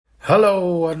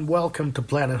Hello and welcome to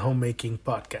Planet Homemaking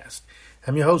Podcast.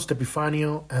 I'm your host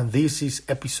Epifanio and this is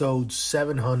episode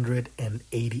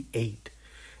 788.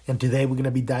 And today we're going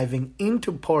to be diving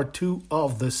into part 2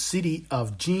 of the Siddhi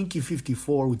of Gene Key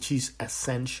 54, which is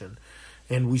Ascension.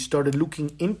 And we started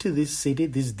looking into this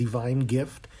Siddhi, this divine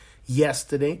gift,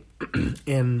 yesterday.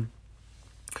 And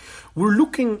we're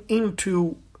looking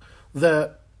into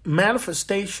the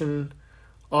manifestation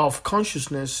of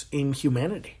consciousness in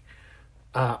humanity.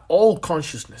 All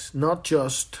consciousness, not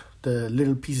just the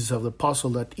little pieces of the puzzle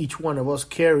that each one of us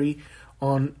carry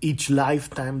on each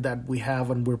lifetime that we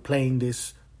have, and we're playing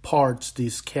these parts,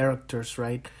 these characters,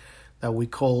 right, that we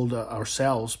call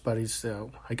ourselves, but it's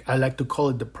I like to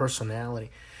call it the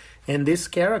personality. And these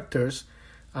characters,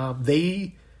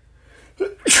 they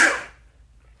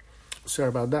sorry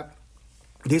about that.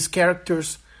 These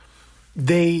characters,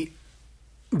 they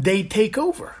take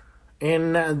over.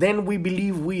 And then we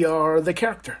believe we are the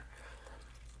character.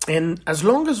 And as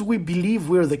long as we believe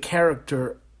we're the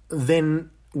character, then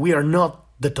we are not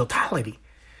the totality.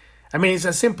 I mean, it's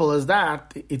as simple as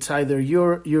that. It's either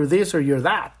you're this or you're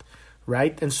that,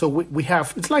 right? And so we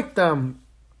have, it's like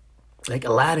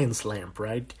Aladdin's lamp,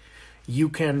 right? You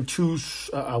can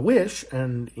choose a wish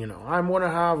and, I want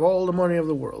to have all the money of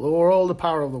the world or all the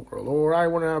power of the world, or I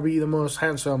want to be the most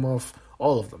handsome of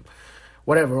all of them.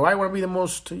 Whatever, I want to be the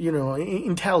most,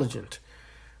 intelligent.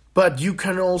 But you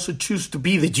can also choose to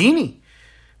be the genie,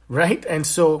 right? And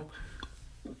so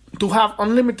to have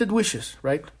unlimited wishes,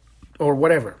 right? Or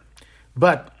whatever.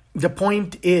 But the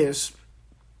point is,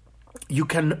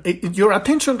 your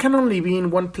attention can only be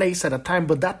in one place at a time,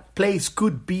 but that place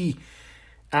could be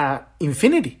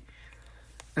infinity.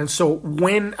 And so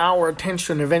when our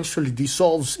attention eventually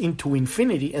dissolves into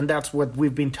infinity, and that's what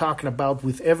we've been talking about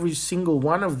with every single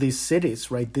one of these cities,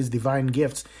 right, these divine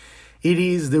gifts, it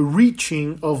is the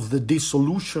reaching of the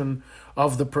dissolution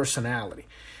of the personality.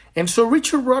 And so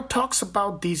Richard Rudd talks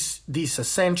about this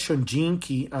Ascension Gene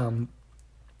Key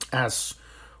as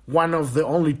one of the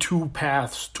only two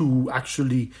paths to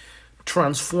actually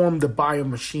transform the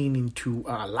biomachine into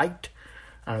light.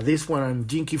 This one on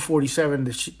Gene Key 47,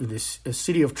 this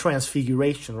City of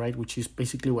Transfiguration, right, which is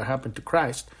basically what happened to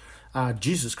Christ,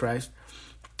 Jesus Christ.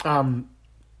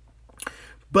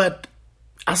 But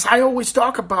as I always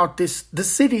talk about this, the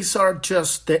cities are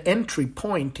just the entry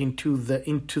point into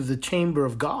the chamber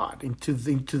of God, into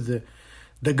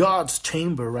the God's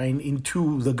chamber, right,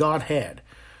 into the Godhead.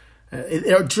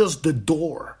 They're just the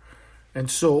door,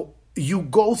 and so you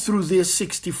go through this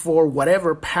 64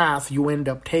 whatever path you end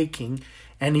up taking.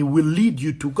 And it will lead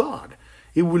you to God.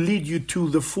 It will lead you to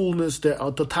the fullness, the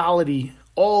totality,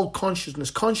 all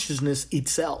consciousness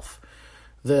itself,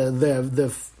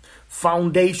 the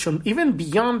foundation, even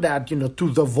beyond that,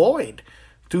 to the void,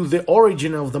 to the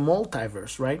origin of the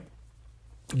multiverse, right?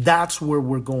 That's where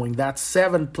we're going. That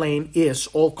seventh plane is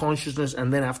all consciousness,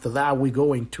 and then after that we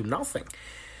go into nothing.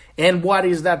 And what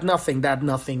is that nothing? That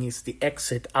nothing is the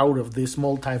exit out of this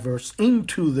multiverse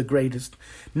into the greatest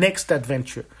next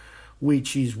adventure,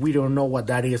 which is, we don't know what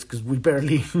that is because we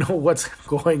barely know what's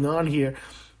going on here.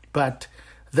 But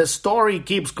the story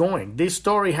keeps going. This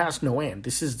story has no end.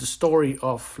 This is the story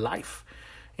of life.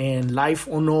 And life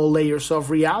on all layers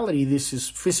of reality. This is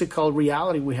physical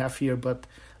reality we have here, but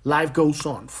life goes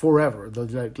on forever.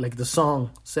 Like the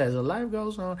song says, life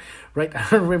goes on, right? I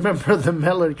don't remember the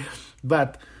melody,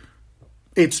 but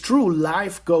it's true.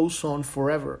 Life goes on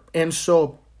forever. And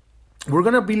so we're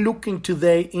going to be looking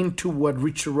today into what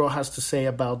Richard Rudd has to say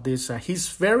about this. He's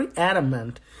very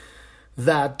adamant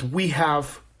that we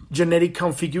have genetic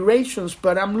configurations,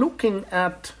 but I'm looking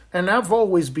at, and I've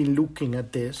always been looking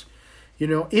at this,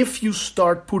 if you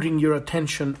start putting your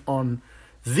attention on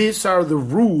these are the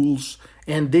rules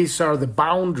and these are the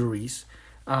boundaries,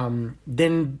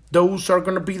 then those are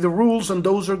going to be the rules and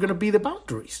those are going to be the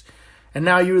boundaries. And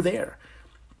now you're there.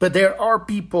 But there are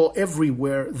people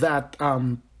everywhere that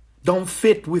don't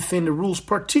fit within the rules,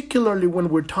 particularly when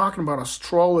we're talking about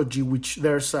astrology, which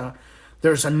there's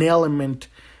an element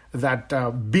that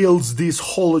builds this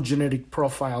hologenetic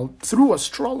profile through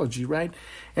astrology, right?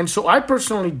 And so I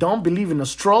personally don't believe in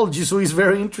astrology, so it's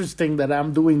very interesting that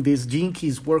I'm doing this Gene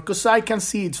Keys work because I can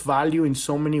see its value in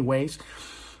so many ways.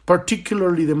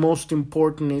 Particularly the most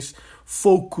important is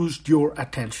focus your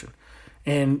attention.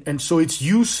 And so it's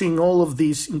using all of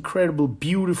these incredible,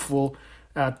 beautiful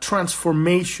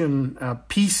transformation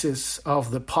pieces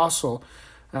of the puzzle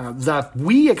that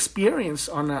we experience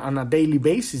on a daily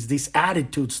basis, these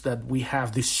attitudes that we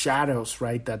have, these shadows,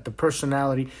 right, that the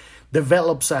personality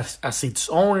develops as its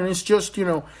own. And it's just,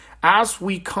 as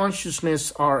we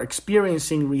consciousness are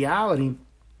experiencing reality,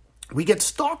 we get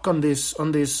stuck on these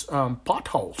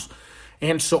potholes.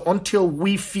 And so until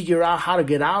we figure out how to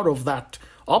get out of that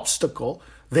obstacle,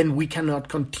 then we cannot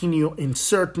continue in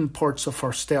certain parts of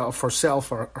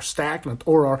ourself are stagnant,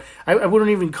 or I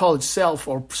wouldn't even call it self,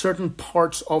 or certain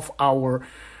parts of our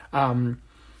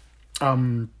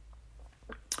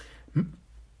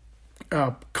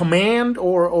command,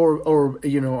 or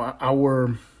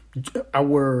our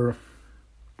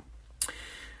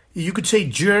you could say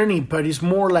journey, but it's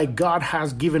more like God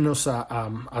has given us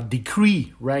a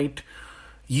decree, right?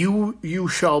 You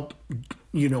shall,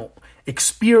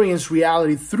 experience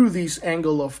reality through this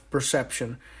angle of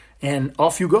perception, and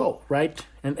off you go, right?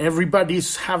 And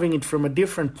everybody's having it from a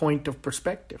different point of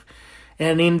perspective.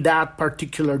 And in that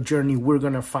particular journey, we're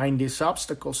going to find these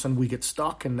obstacles, and we get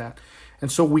stuck in that.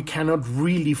 And so we cannot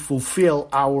really fulfill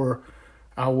our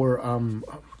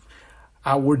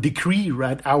decree,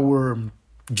 right? Our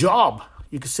job,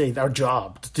 you could say our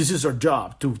job. This is our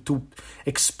job, to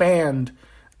expand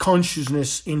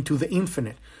consciousness into the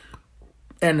infinite.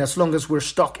 And as long as we're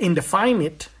stuck in the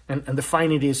finite, and the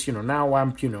finite is, now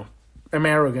I'm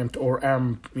arrogant, or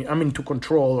I'm into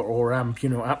control, or I'm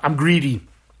greedy.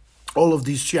 All of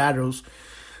these shadows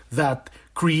that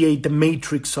create the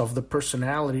matrix of the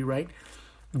personality, right?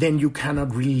 Then you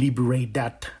cannot really liberate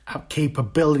that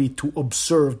capability to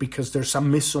observe, because there's a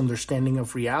misunderstanding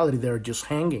of reality. They're just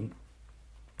hanging.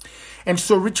 And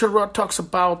so Richard Roth talks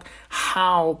about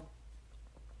how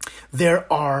there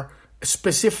are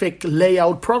specific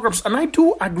layout programs. And I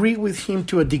do agree with him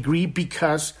to a degree,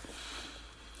 because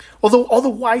although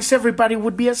otherwise everybody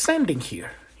would be ascending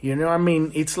here.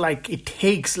 It's like it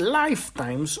takes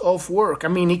lifetimes of work.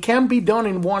 It can be done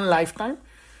in one lifetime.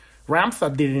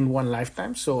 Ramtha did it in one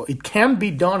lifetime. So it can be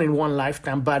done in one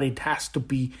lifetime, but it has to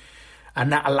be a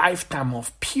lifetime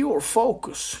of pure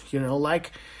focus,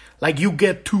 like you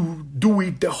get to do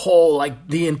it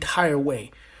the entire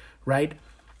way, right?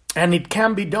 And it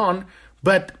can be done,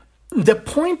 but the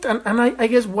point, and I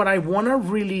guess what I want to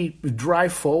really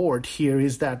drive forward here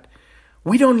is that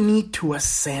we don't need to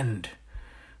ascend,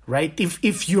 right?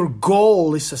 If your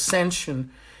goal is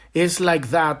ascension, is like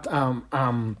that.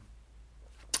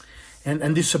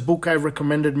 And this is a book I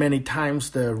recommended many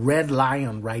times, The Red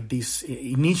Lion, right? This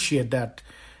initiate that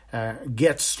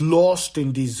gets lost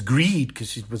in this greed,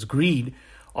 because it was greed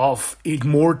of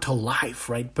immortal life,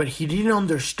 right? But he didn't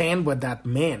understand what that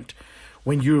meant.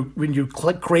 When you're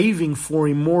craving for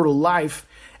immortal life,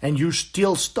 and you're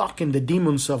still stuck in the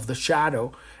demons of the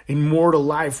shadow, immortal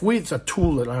life with a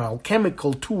tool, an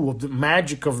alchemical tool of the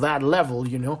magic of that level,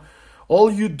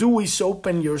 all you do is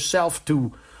open yourself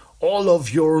to all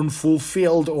of your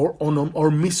unfulfilled or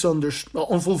misunderstood,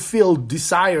 unfulfilled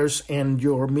desires, and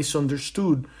your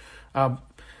misunderstood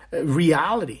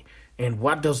reality. And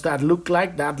what does that look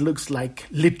like? That looks like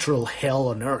literal hell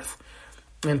on earth.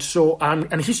 And so,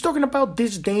 and he's talking about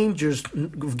these dangers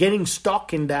of getting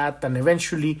stuck in that, and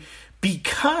eventually,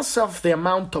 because of the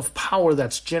amount of power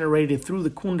that's generated through the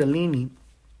Kundalini,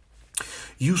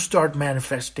 you start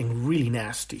manifesting really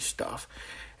nasty stuff.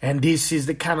 And this is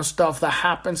the kind of stuff that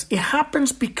happens. It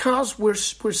happens because we're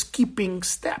skipping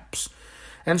steps.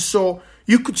 And so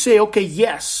you could say, okay,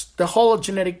 yes, the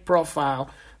hologenetic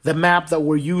profile, the map that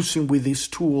we're using with this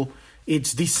tool,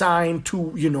 it's designed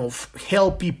to,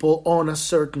 help people on a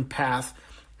certain path.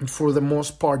 And for the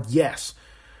most part, yes.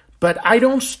 But I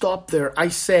don't stop there. I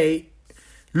say,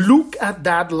 look at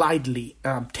that lightly.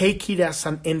 Take it as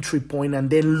an entry point, and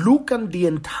then look at the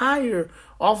entire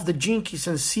of the jinkies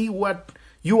and see what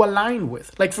you align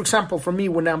with. Like, for example, for me,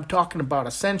 when I'm talking about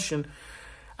ascension,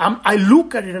 I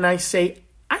look at it and I say,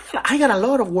 I got a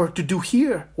lot of work to do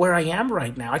here where I am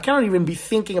right now. I cannot even be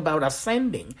thinking about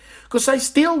ascending, because I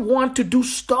still want to do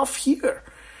stuff here.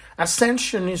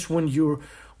 Ascension is when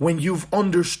you've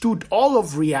understood all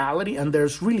of reality, and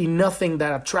there's really nothing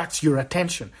that attracts your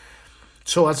attention.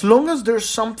 So as long as there's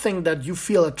something that you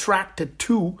feel attracted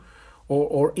to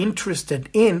or interested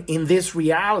in this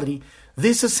reality,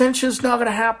 this ascension is not going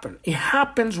to happen. It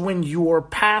happens when you are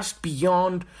passed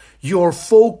beyond, your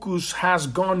focus has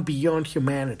gone beyond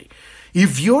humanity.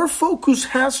 If your focus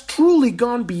has truly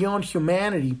gone beyond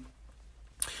humanity,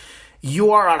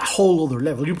 you are at a whole other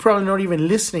level. You're probably not even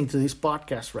listening to this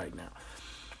podcast right now.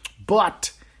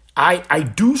 But I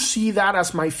do see that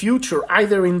as my future,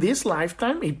 either in this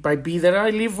lifetime. It might be that I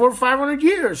live for 500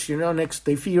 years, next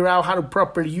they figure out how to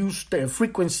properly use the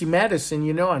frequency medicine,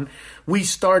 and we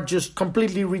start just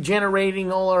completely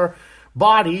regenerating all our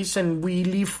bodies, and we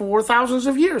live for thousands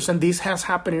of years. And this has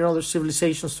happened in other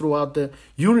civilizations throughout the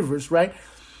universe, right?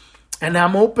 And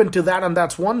I'm open to that, and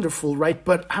that's wonderful, right?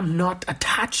 But I'm not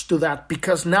attached to that,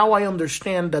 because now I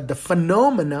understand that the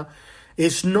phenomena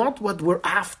is not what we're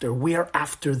after. We are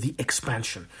after the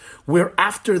expansion. We're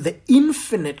after the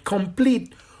infinite,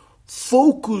 complete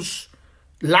focus,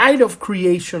 light of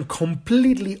creation,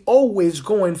 completely always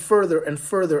going further and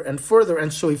further and further.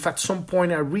 And so if at some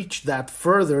point I reach that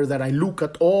further, that I look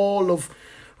at all of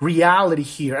reality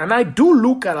here, and I do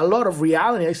look at a lot of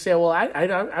reality, I say, well,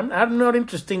 I'm not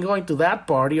interested in going to that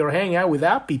party or hanging out with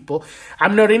that people.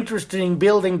 I'm not interested in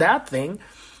building that thing.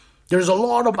 There's a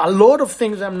lot of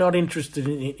things I'm not interested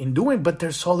in doing, but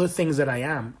there's other things that I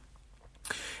am.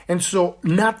 And so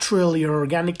naturally or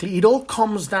organically, it all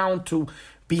comes down to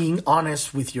being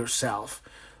honest with yourself.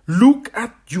 Look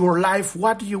at your life.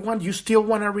 What do you want? You still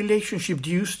want a relationship? Do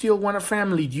you still want a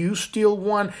family? Do you still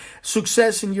want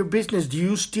success in your business? Do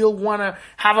you still want to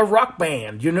have a rock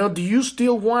band? Do you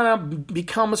still want to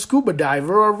become a scuba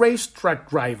diver or a racetrack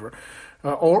driver?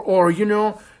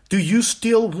 Do you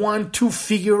still want to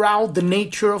figure out the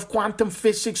nature of quantum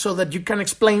physics so that you can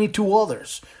explain it to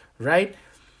others, right?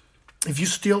 If you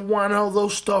still want all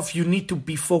those stuff, you need to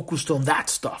be focused on that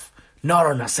stuff, not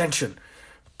on ascension.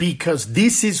 Because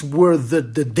this is where the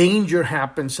danger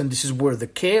happens, and this is where the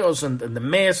chaos and the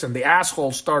mess and the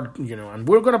assholes start, and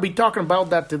we're going to be talking about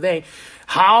that today.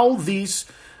 How this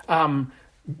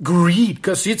greed,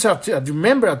 because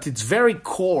remember at its very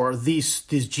core, this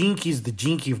gene key is the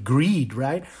gene key of greed,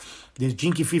 right? This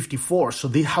gene key 54.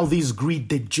 So how this greed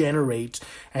degenerates,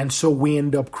 and so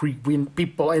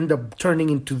people end up turning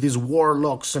into these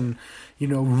warlocks and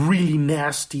really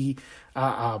nasty.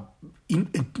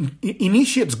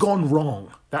 Initiates gone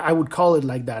wrong. I would call it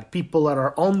like that. People that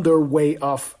are on their way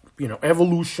of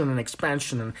evolution and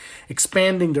expansion and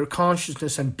expanding their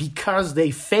consciousness, and because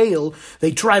they fail,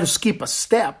 they try to skip a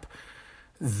step.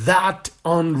 That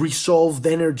unresolved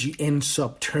energy ends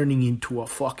up turning into a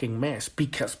fucking mess,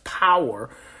 because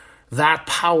that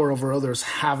power over others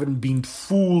haven't been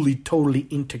fully, totally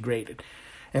integrated.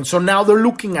 And so now they're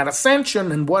looking at ascension,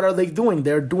 and what are they doing?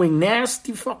 They're doing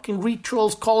nasty fucking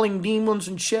rituals, calling demons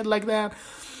and shit like that.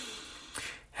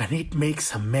 And it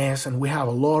makes a mess, and we have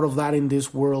a lot of that in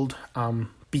this world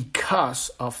because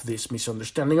of this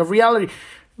misunderstanding of reality.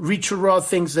 Richard Roth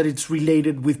thinks that it's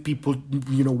related with people,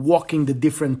 walking the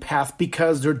different path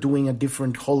because they're doing a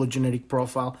different hologenetic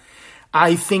profile.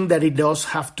 I think that it does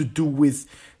have to do with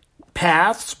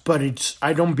paths, but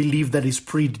I don't believe that it's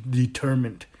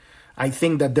predetermined. I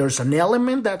think that there's an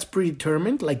element that's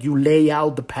predetermined, like you lay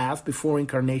out the path before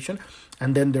incarnation,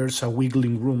 and then there's a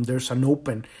wiggling room, there's an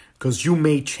open, because you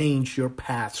may change your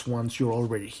paths once you're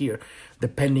already here,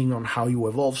 depending on how you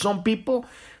evolve. Some people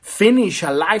finish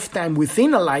a lifetime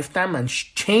within a lifetime and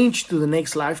change to the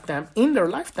next lifetime in their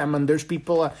lifetime, and there's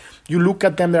people, you look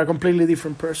at them, they're a completely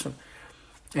different person.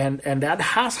 And that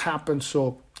has happened,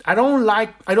 so I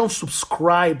don't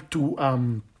subscribe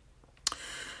to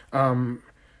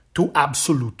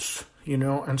absolutes,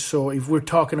 and so if we're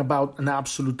talking about an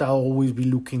absolute, I'll always be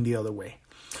looking the other way.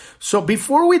 So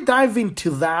before we dive into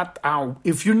that,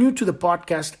 if you're new to the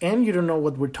podcast and you don't know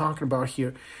what we're talking about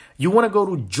here, you want to go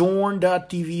to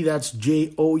journ.tv, that's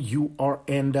JOURN.tv,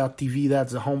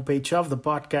 that's the homepage of the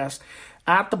podcast.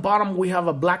 At the bottom, we have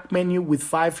a black menu with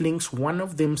 5 links. One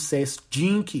of them says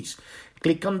Gene Keys.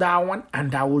 Click on that one, and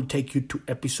that will take you to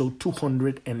episode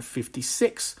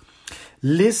 256.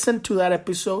 Listen to that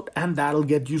episode, and that'll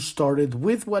get you started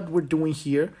with what we're doing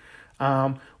here.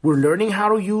 We're learning how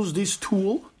to use this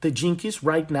tool, the Gene Keys,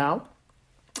 right now,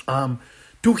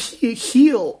 to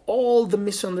heal all the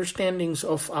misunderstandings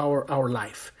of our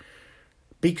life.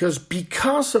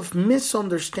 Because of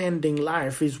misunderstanding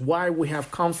life is why we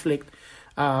have conflict.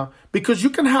 Because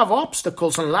you can have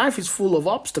obstacles, and life is full of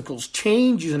obstacles.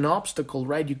 Change is an obstacle,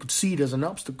 right? You could see it as an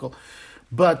obstacle.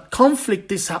 But conflict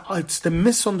it's the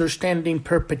misunderstanding,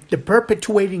 the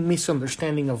perpetuating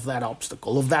misunderstanding of that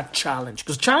obstacle, of that challenge.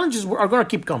 Because challenges are going to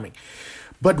keep coming.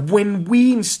 But when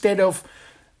we, instead of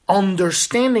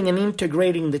understanding and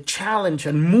integrating the challenge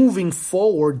and moving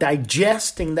forward,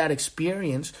 digesting that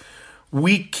experience,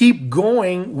 we keep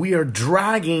going, we are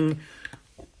dragging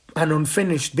an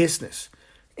unfinished business.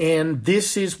 And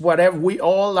this is whatever, we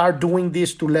all are doing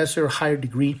this to lesser or higher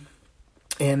degree.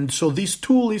 And so this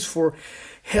tool is for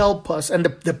help us. And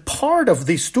the part of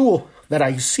this tool that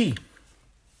I see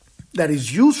that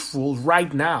is useful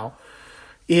right now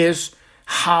is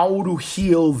how to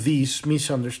heal these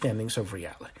misunderstandings of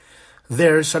reality.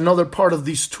 There's another part of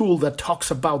this tool that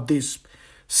talks about these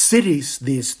cities,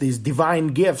 these divine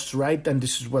gifts, right? And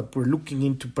this is what we're looking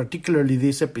into, particularly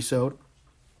this episode.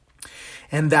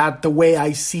 And that the way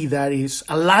I see that is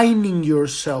aligning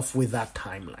yourself with that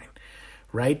timeline,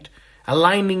 right?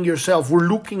 Aligning yourself. We're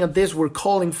looking at this, we're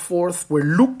calling forth, we're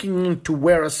looking into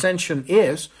where ascension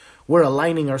is, We're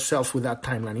aligning ourselves with that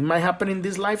timeline. It might happen in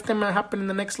this lifetime, it might happen in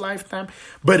the next lifetime,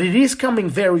 but it is coming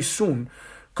very soon.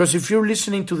 Because if you're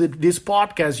listening to this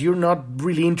podcast, you're not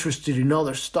really interested in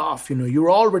other stuff.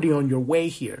 You're already on your way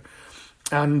here.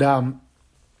 And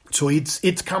so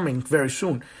it's coming very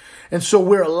soon. And so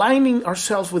we're aligning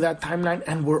ourselves with that timeline,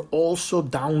 and we're also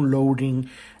downloading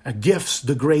gifts,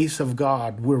 the grace of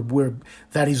God,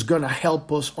 that is going to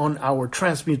help us on our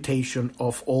transmutation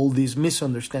of all these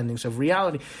misunderstandings of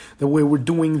reality. The way we're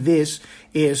doing this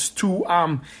is to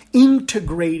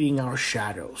integrating our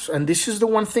shadows. And this is the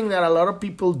one thing that a lot of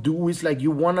people do, is like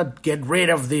you want to get rid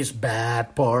of these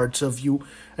bad parts of you.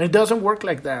 And it doesn't work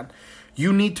like that.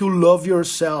 You need to love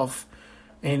yourself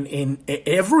in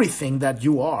everything that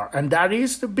you are. And that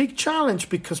is the big challenge,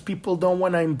 because people don't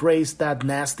want to embrace that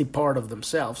nasty part of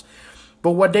themselves.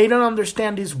 But what they don't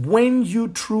understand is when you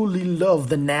truly love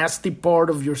the nasty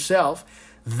part of yourself,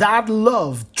 that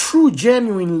love, true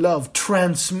genuine love,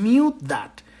 transmute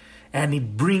that. And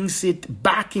it brings it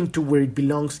back into where it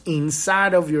belongs,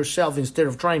 inside of yourself, instead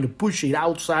of trying to push it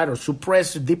outside or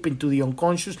suppress it deep into the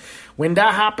unconscious. When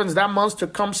that happens, that monster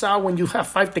comes out when you have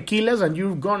 5 tequilas and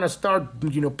you're going to start,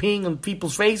 peeing on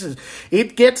people's faces.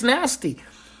 It gets nasty.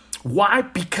 Why?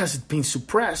 Because it's being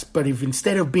suppressed. But if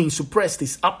instead of being suppressed,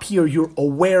 it's up here, you're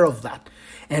aware of that.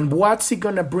 And what's it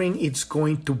going to bring? It's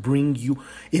going to bring you,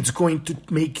 it's going to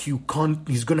make you,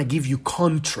 it's going to give you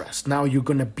contrast. Now you're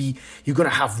going to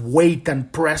have weight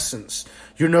and presence.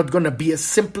 You're not going to be a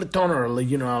simpleton or,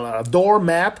 a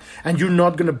doormat, and you're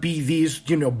not going to be these,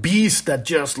 beast that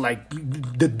just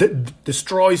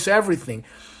destroys everything.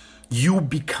 You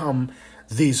become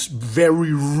this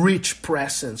very rich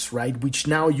presence, right? Which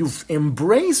now you've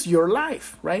embraced your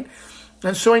life, right?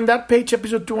 And so in that page,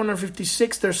 episode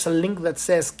 256, there's a link that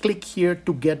says, click here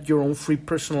to get your own free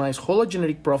personalized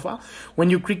hologenetic profile.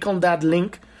 When you click on that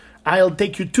link, I'll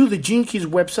take you to the Gene Keys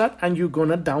website, and you're going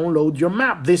to download your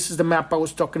map. This is the map I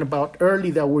was talking about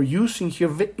earlier that we're using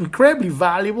here. Incredibly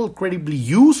valuable, incredibly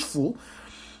useful.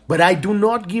 But I do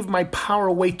not give my power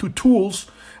away to tools.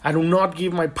 I do not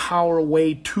give my power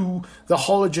away to the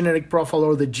hologenetic profile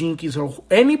or the Gene Keys or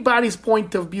anybody's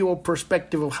point of view or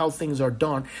perspective of how things are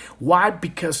done. Why?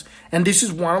 Because, and this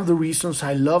is one of the reasons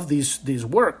I love this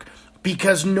work,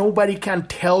 because nobody can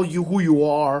tell you who you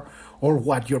are or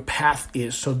what your path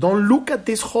is. So don't look at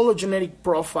this hologenetic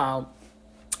profile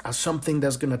as something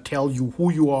that's going to tell you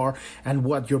who you are and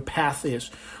what your path is.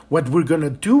 What we're going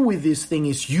to do with this thing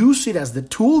is use it as the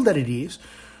tool that it is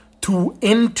to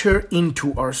enter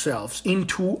into ourselves,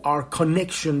 into our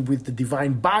connection with the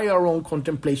divine by our own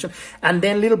contemplation. And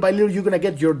then little by little, you're going to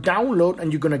get your download,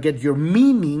 and you're going to get your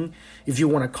meaning, if you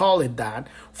want to call it that,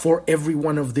 for every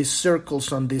one of these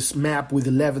circles on this map with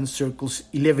 11 circles,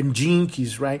 11 Gene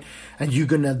Keys, right? And you're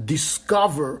going to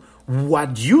discover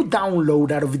what you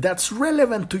download out of it that's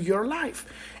relevant to your life.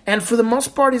 And for the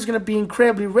most part, it's going to be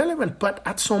incredibly relevant. But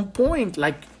at some point,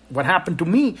 like what happened to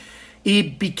me,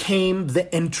 it became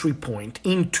the entry point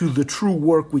into the true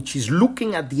work, which is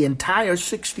looking at the entire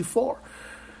 64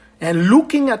 and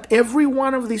looking at every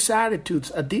one of these attitudes,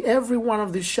 at every one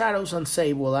of these shadows, and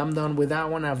say, well, I'm done with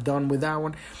that one. I've done with that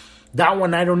one. That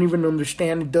one I don't even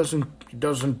understand. It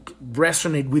doesn't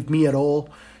resonate with me at all.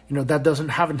 That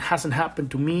hasn't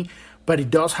happened to me, but it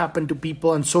does happen to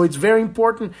people. And so it's very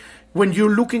important when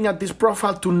you're looking at this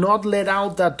profile to not let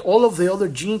out that all of the other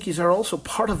Gene Keys are also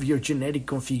part of your genetic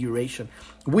configuration.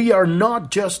 We are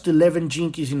not just 11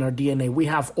 Gene Keys in our DNA. We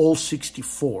have all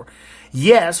 64.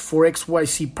 Yes, for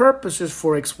XYZ purposes,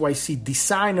 for XYZ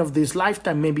design of this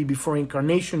lifetime, maybe before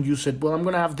incarnation, you said, well, I'm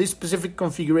going to have this specific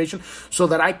configuration so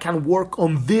that I can work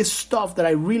on this stuff that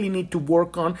I really need to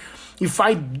work on. If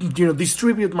I,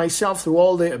 distribute myself through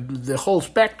all the whole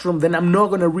spectrum, then I'm not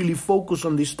going to really focus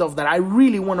on this stuff that I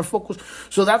really want to focus.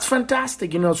 So that's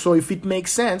fantastic, So if it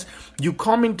makes sense, you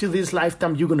come into this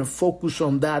lifetime, you're going to focus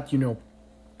on that,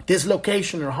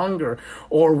 dislocation or hunger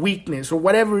or weakness or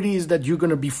whatever it is that you're going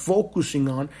to be focusing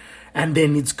on, and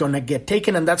then it's going to get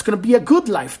taken, and that's going to be a good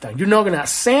lifetime. You're not going to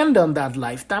ascend on that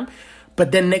lifetime,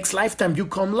 but then next lifetime you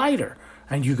come lighter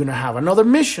and you're going to have another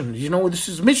mission. This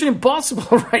is Mission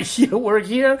Impossible right here. We're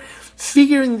here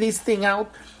figuring this thing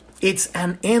out. It's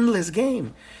an endless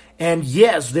game. And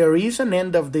yes, there is an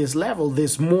end of this level,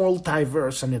 this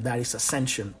multiverse, and that is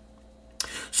Ascension.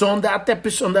 So on that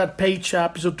episode, on that page,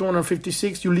 episode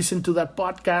 256, you listen to that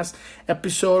podcast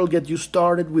episode, will get you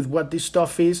started with what this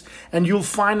stuff is. And you'll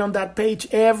find on that page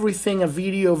everything, a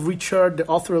video of Richard, the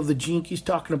author of the Gene Keys,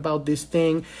 talking about this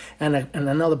thing, and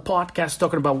another podcast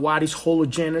talking about what is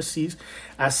hologenesis,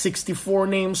 64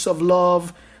 names of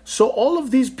love, So all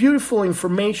of these beautiful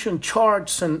information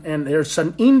charts, and there's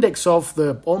an index of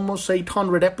the almost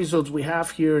 800 episodes we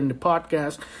have here in the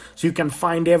podcast, so you can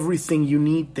find everything you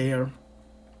need there.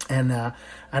 And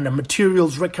the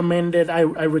materials recommended, I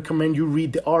recommend you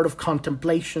read The Art of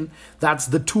Contemplation. That's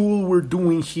the tool we're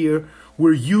doing here.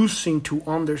 We're using to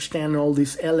understand all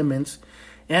these elements.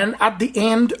 And at the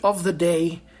end of the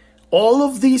day, all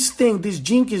of these things, these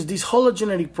jinkies, this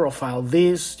hologenetic profile,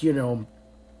 this,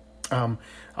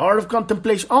 Art of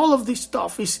Contemplation, all of this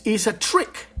stuff is a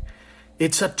trick.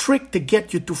 It's a trick to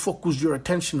get you to focus your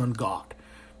attention on God,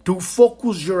 to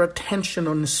focus your attention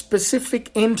on specific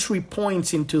entry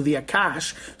points into the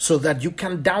Akash so that you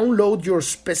can download your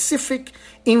specific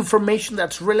information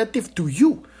that's relative to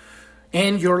you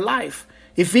and your life.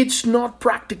 If it's not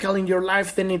practical in your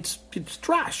life, then it's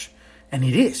trash. And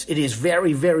it is. It is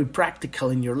very, very practical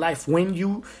in your life when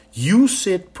you use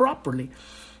it properly.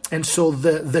 And so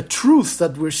the truth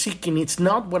that we're seeking, it's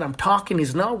not what I'm talking,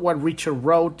 it's not what Richard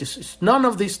wrote. This is none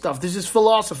of this stuff. This is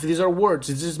philosophy. These are words.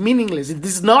 This is meaningless.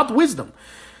 This is not wisdom.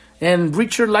 And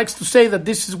Richard likes to say that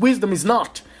this is wisdom. It's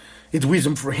not. It's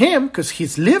wisdom for him because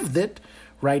he's lived it,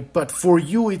 right? But for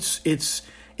you, it's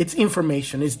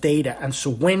information, it's data. And so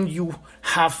when you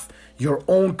have your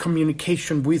own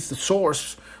communication with the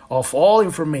source of all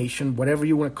information, whatever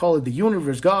you want to call it, the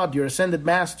universe, God, your ascended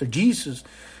master, Jesus,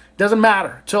 doesn't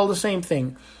matter. It's all the same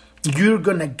thing. You're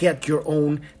going to get your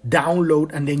own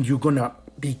download, and then you're going to,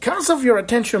 because of your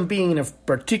attention being in a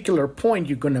particular point,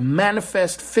 you're going to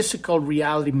manifest physical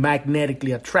reality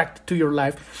magnetically attracted to your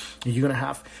life. And you're going to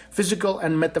have physical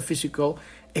and metaphysical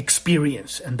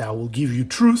experience, and that will give you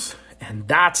truth. And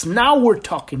that's, now we're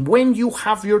talking. When you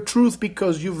have your truth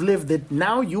because you've lived it,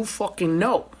 now you fucking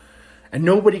know. And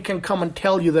nobody can come and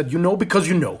tell you that you know because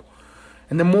you know.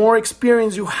 And the more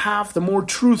experience you have, the more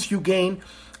truth you gain.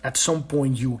 At some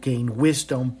point you gain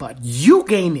wisdom, but you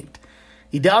gain it.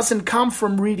 It doesn't come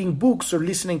from reading books or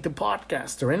listening to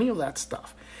podcasts or any of that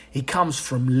stuff. It comes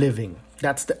from living.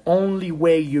 That's the only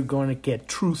way you're going to get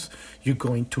truth. You're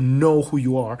going to know who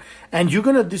you are. And you're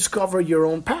going to discover your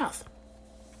own path.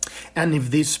 And if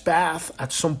this path,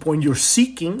 at some point you're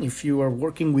seeking, if you are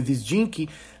working with this jinky,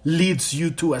 leads you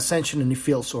to ascension and it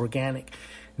feels organic,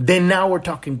 then now we're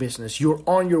talking business. You're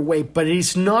on your way, but it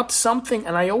is not something,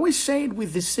 and I always say it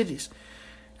with the cities,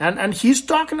 and he's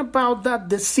talking about that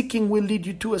the seeking will lead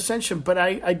you to ascension, but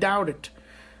I doubt it.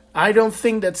 I don't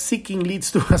think that seeking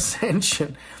leads to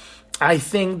ascension. I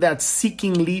think that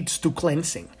seeking leads to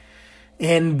cleansing.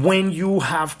 And when you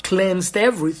have cleansed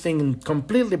everything and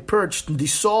completely purged and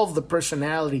dissolved the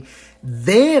personality,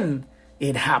 then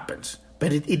it happens.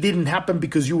 But it didn't happen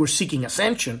because you were seeking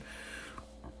ascension.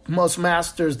 Most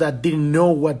masters that didn't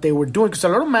know what they were doing, because a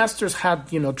lot of masters had,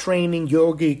 training,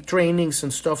 yogic trainings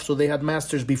and stuff, so they had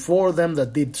masters before them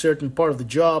that did certain part of the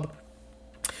job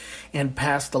and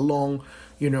passed along,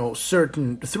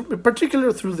 certain,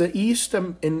 particularly through the East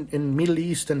and in Middle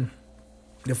East and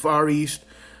the Far East,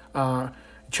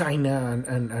 China,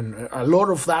 and a lot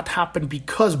of that happened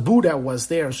because Buddha was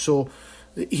there. So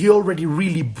he already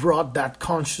really brought that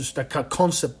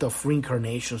concept of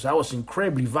reincarnations. That was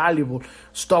incredibly valuable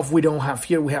stuff we don't have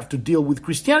here. We have to deal with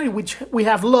Christianity, which we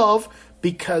have love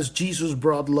because Jesus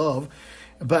brought love,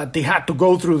 but they had to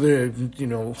go through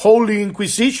the Holy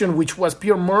Inquisition, which was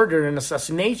pure murder and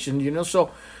assassination.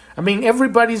 So I mean,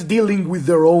 everybody's dealing with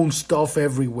their own stuff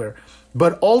everywhere,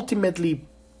 but ultimately,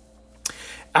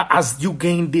 as you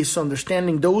gain this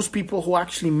understanding, those people who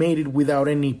actually made it without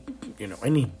any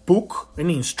book,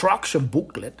 any instruction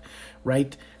booklet,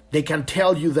 right? They can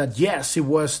tell you that, yes, it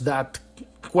was that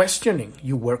questioning.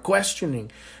 You were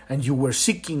questioning and you were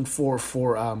seeking for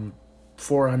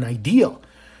an ideal,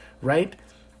 right?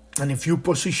 And if you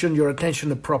position your attention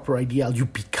to proper ideal, you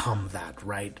become that,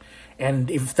 right?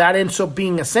 And if that ends up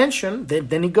being ascension,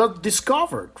 then it got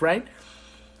discovered, right?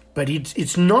 But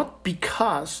it's not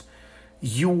because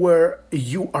you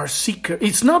are seeker.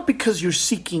 It's not because you're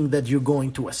seeking that you're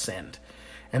going to ascend,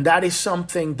 and that is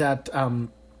something that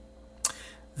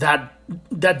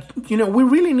we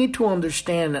really need to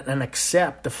understand and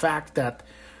accept the fact that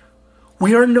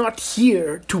we are not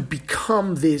here to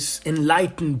become these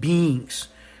enlightened beings,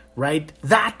 right?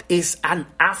 That is an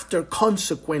after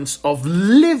consequence of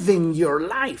living your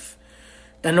life.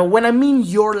 And when I mean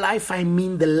your life, I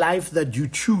mean the life that you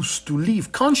choose to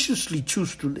live, consciously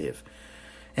choose to live.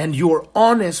 And you're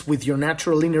honest with your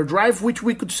natural inner drive, which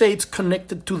we could say it's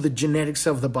connected to the genetics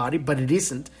of the body, but it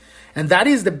isn't. And that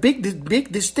is the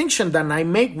big distinction that I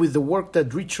make with the work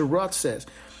that Richard Roth says.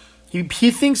 He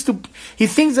thinks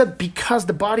that because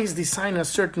the body is designed a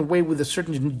certain way with a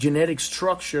certain genetic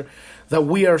structure, that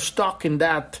we are stuck in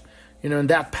that in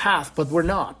that path, but we're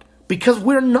not, because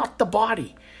we're not the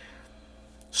body.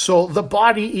 So the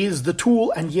body is the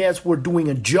tool, and yes, we're doing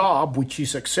a job which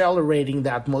is accelerating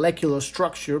that molecular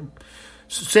structure,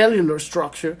 cellular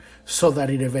structure, so that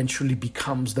it eventually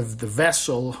becomes the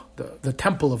vessel, the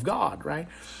temple of God, right?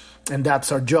 And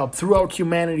that's our job. Throughout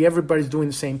humanity, everybody's doing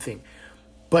the same thing.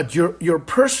 But your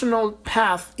personal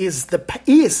path is the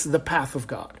path of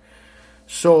God.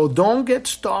 So don't get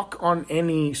stuck on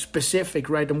any specific,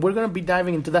 right? And we're going to be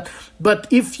diving into that. But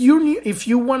if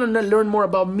you want to learn more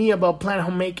about me, about Planet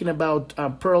Homemaking, about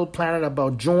Pearl Planet,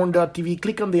 about Journ.tv,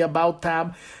 click on the About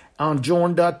tab on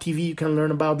Journ.tv. You can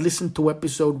learn about, listen to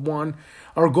episode 1.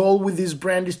 Our goal with this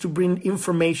brand is to bring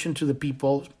information to the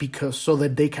people, because so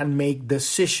that they can make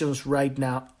decisions right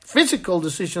now, physical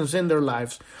decisions in their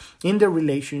lives, in their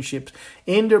relationships,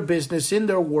 in their business, in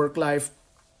their work life,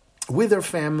 with their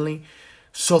family,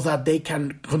 so that they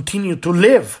can continue to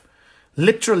live,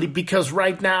 literally. Because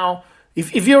right now,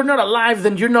 if you're not alive,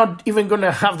 then you're not even going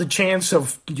to have the chance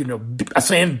of,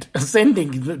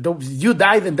 ascending. You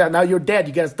died, and now you're dead.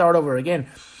 You got to start over again.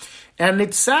 And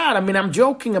it's sad. I mean, I'm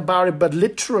joking about it, but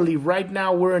literally right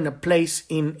now we're in a place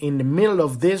in the middle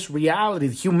of this reality.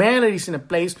 Humanity's in a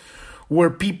place where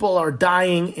people are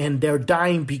dying, and they're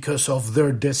dying because of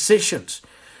their decisions,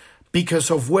 because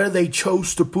of where they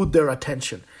chose to put their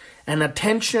attention. And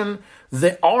attention,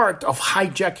 the art of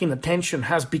hijacking attention,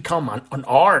 has become an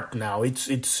art now.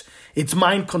 It's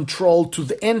mind control to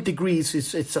the nth degree.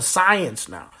 It's a science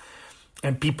now,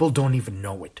 and people don't even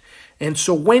know it. And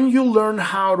so when you learn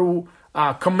how to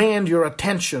command your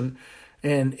attention,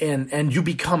 and you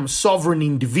become a sovereign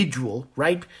individual,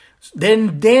 right?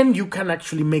 Then you can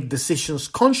actually make decisions,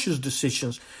 conscious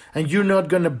decisions, and you're not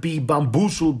going to be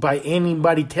bamboozled by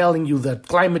anybody telling you that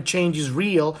climate change is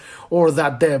real, or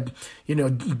that the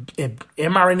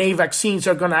mRNA vaccines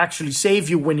are going to actually save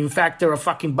you, when in fact they're a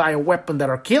fucking bioweapon that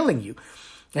are killing you.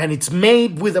 And it's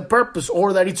made with a purpose,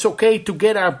 or that it's okay to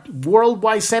get a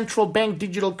worldwide central bank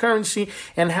digital currency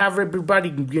and have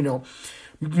everybody,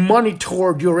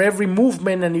 monitor your every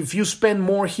movement. And if you spend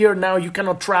more here, now you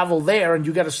cannot travel there, and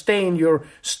you got to stay in your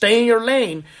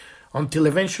lane, until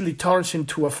eventually turns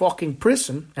into a fucking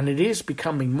prison. And it is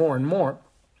becoming more and more,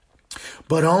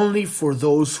 but only for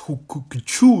those who could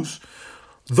choose,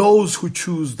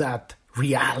 that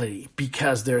reality,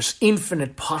 because there's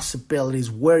infinite possibilities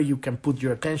where you can put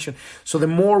your attention. So the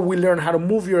more we learn how to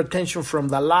move your attention from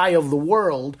the lie of the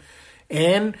world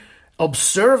and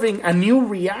observing a new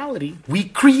reality, we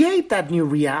create that new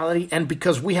reality. And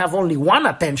because we have only one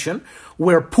attention,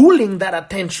 we're pulling that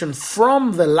attention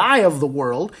from the lie of the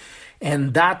world,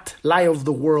 and that lie of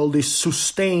the world is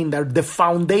sustained. The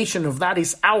foundation of that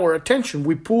is our attention.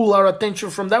 We pull our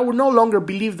attention from that. We no longer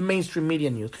believe the mainstream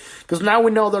media news, because now we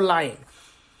know they're lying.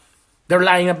 They're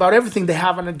lying about everything. They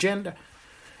have an agenda.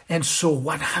 And so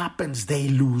what happens? They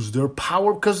lose their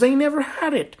power, because they never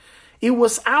had it. It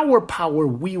was our power.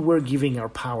 We were giving our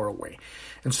power away.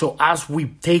 And so as we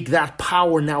take that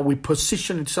power, now we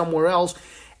position it somewhere else.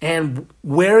 And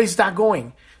where is that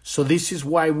going? So this is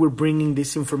why we're bringing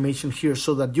this information here,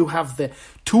 so that you have the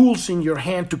tools in your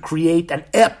hand to create an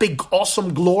epic,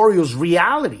 awesome, glorious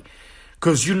reality.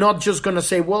 Because you're not just going to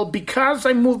say, well, because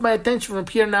I moved my attention from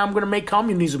here, now I'm going to make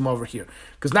communism over here.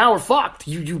 Because now we're fucked.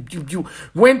 You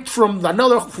went from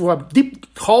a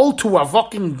deep hole to a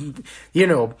fucking,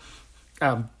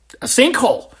 a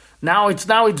sinkhole. Now it's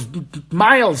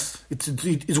miles.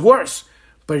 It's worse.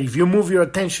 But if you move your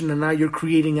attention, and now you're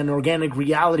creating an organic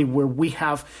reality where we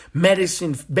have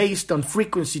medicine based on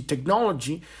frequency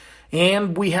technology,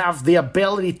 and we have the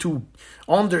ability to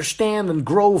understand and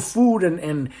grow food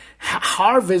and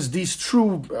harvest these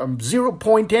true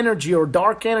 0-point energy or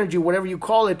dark energy, whatever you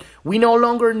call it. We no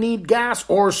longer need gas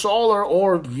or solar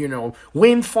or,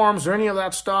 wind farms or any of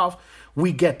that stuff.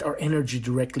 We get our energy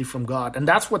directly from God. And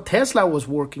that's what Tesla was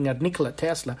working at, Nikola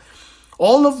Tesla.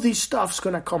 All of these stuff's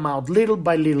going to come out little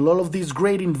by little. All of these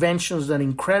great inventions that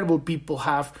incredible people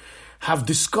have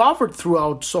discovered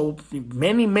throughout so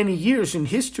many, many years in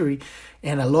history.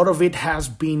 And a lot of it has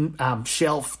been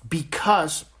shelved,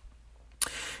 because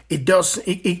it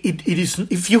is,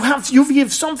 if you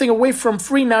give something away from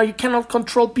free now, you cannot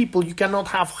control people. You cannot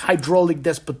have hydraulic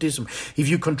despotism. If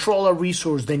you control a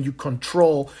resource, then you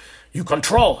control.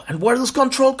 And where does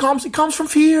control comes? It comes from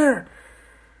fear.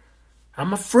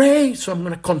 I'm afraid, so I'm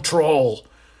going to control.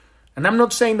 And I'm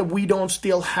not saying that we don't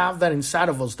still have that inside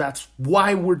of us. That's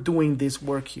why we're doing this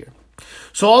work here.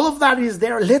 So all of that is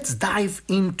there. Let's dive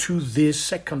into this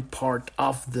second part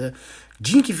of the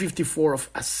Gene Key 54 of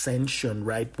Ascension,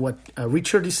 right? What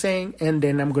Richard is saying, and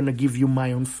then I'm going to give you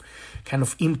my own kind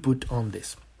of input on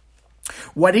this.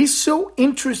 What is so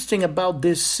interesting about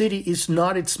this city is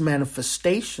not its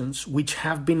manifestations, which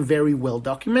have been very well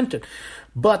documented,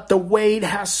 but the way it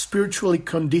has spiritually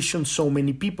conditioned so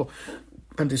many people.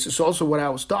 And this is also what I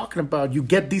was talking about. You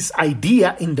get this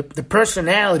idea in the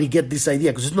personality, get this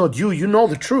idea, because it's not you. You know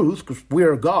the truth, because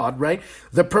we're God, right?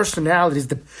 The personality is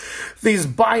this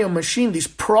bio machine, this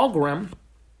program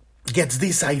gets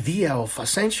this idea of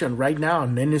ascension right now,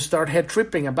 and then you start head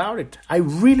tripping about it. I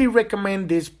really recommend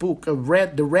this book, The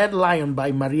Red Lion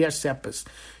by Maria Cepes.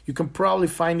 You can probably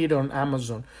find it on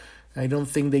Amazon. I don't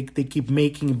think they keep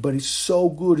making it, but it's so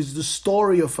good. It's the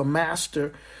story of a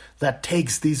master that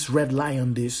takes this red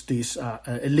lion, this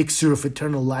elixir of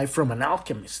eternal life from an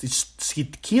alchemist. He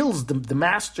kills the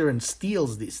master and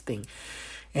steals this thing.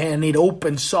 And it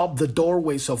opens up the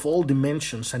doorways of all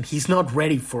dimensions, and he's not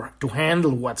ready to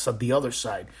handle what's at the other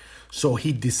side. So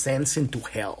he descends into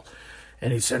hell.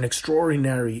 And it's an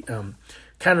extraordinary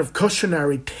kind of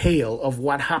cautionary tale of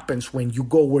what happens when you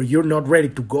go where you're not ready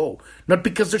to go. Not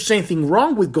because there's anything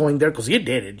wrong with going there, because you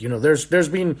did it. You know,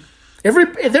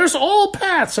 there's all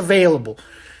paths available.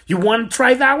 You want to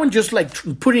try that one? Just like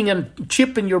putting a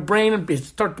chip in your brain and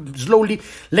start slowly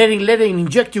letting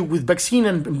inject you with vaccine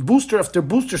and booster after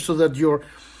booster so that your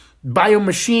bio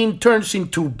machine turns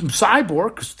into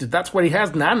cyborg, because that's what it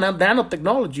has now,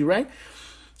 nanotechnology, right?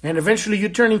 And eventually you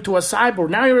turn into a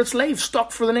cyborg. Now you're a slave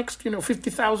stuck for the next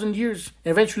 50,000 years.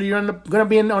 And eventually you're going to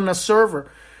be on a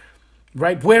server,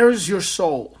 right? Where is your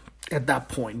soul at that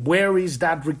point? Where is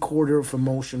that recorder of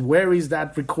emotion? Where is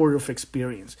that recorder of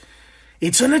experience?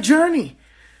 It's on a journey,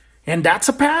 and that's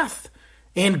a path.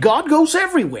 And God goes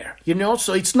everywhere,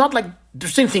 so it's not like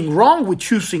there's anything wrong with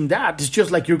choosing that. It's just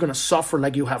like you're going to suffer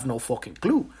like you have no fucking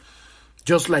clue.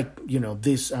 Just like,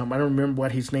 this, I don't remember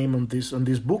what his name on this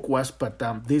book was, but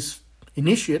this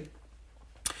initiate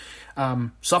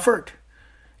suffered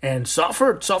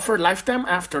lifetime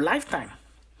after lifetime.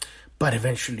 But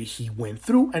eventually he went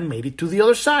through and made it to the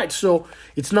other side. So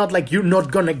it's not like you're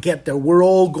not going to get there. We're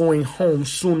all going home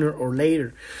sooner or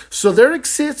later. So there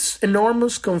exists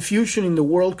enormous confusion in the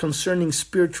world concerning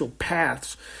spiritual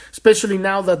paths, especially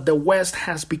now that the West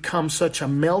has become such a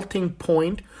melting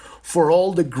point for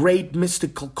all the great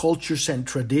mystical cultures and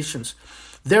traditions.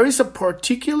 There is a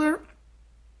particular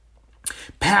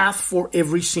path for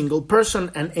every single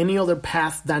person, and any other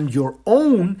path than your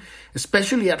own,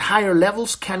 especially at higher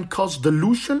levels, can cause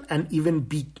delusion and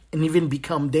even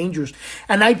become dangerous.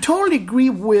 And I totally agree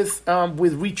with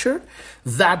Richard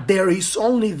that there is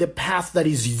only the path that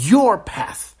is your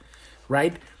path,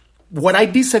 right? What I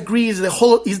disagree is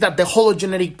that the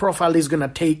hologenetic profile is going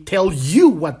to tell you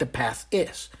what the path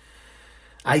is.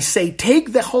 I say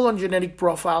take the hologenetic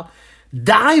profile,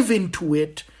 dive into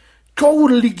it,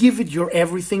 totally give it your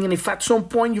everything, and if at some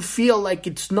point you feel like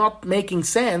it's not making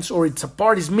sense or it's a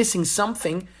part is missing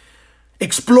something,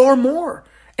 explore more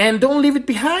and don't leave it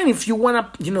behind. If you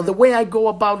want to, the way I go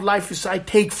about life is I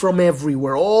take from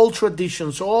everywhere, all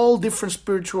traditions, all different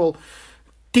spiritual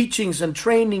teachings and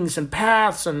trainings and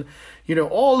paths and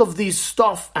all of this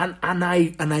stuff, and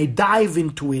I dive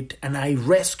into it and I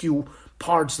rescue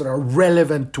parts that are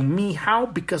relevant to me. How?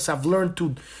 Because I've learned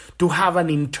to have an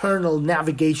internal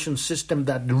navigation system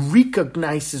that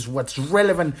recognizes what's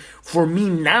relevant for me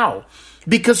now.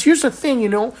 Because here's the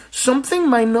thing, something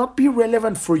might not be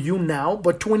relevant for you now,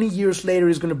 but 20 years later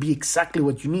is going to be exactly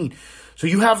what you need. So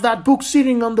you have that book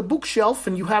sitting on the bookshelf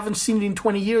and you haven't seen it in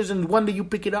 20 years, and one day you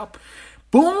pick it up.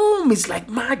 Boom! It's like,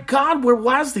 my God, where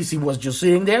was this? It was just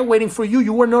sitting there waiting for you.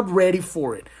 You were not ready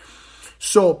for it.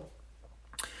 So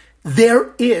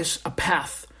there is a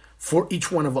path for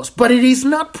each one of us, but it is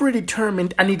not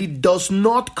predetermined, and it does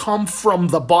not come from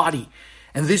the body.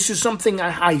 And this is something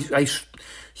I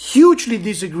hugely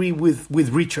disagree with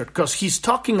Richard, because he's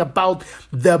talking about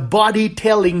the body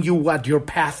telling you what your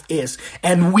path is,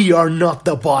 and we are not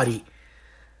the body.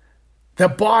 The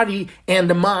body and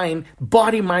the mind,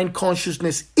 body-mind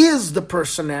consciousness is the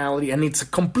personality, and it's a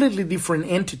completely different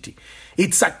entity.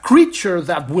 It's a creature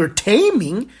that we're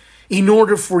taming in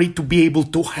order for it to be able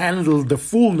to handle the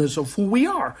fullness of who we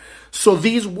are. So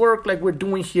this work like we're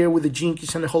doing here with the gene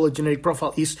keys and the hologenetic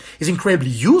profile is incredibly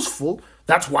useful.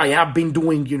 That's why I've been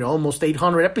doing, almost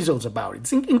 800 episodes about it.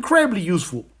 It's incredibly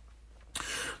useful.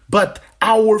 But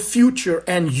our future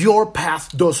and your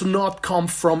path does not come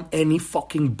from any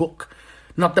fucking book.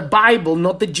 Not the Bible,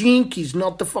 not the gene keys,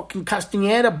 not the fucking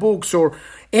Castaneda books or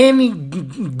any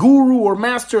guru or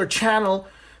master channel.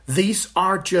 These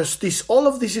are just this. All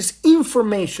of this is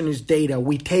information, is data.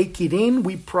 We take it in,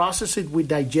 we process it, we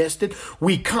digest it,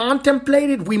 we contemplate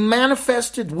it, we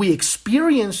manifest it, we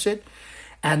experience it,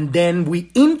 and then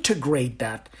we integrate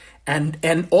that.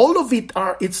 And all of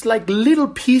it's like little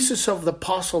pieces of the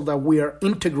puzzle that we are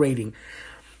integrating.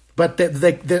 But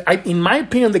in my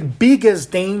opinion, the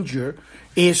biggest danger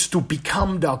is to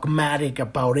become dogmatic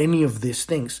about any of these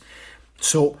things.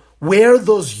 So where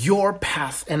does your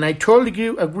path, and I totally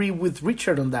agree with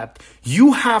Richard on that,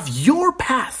 you have your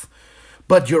path,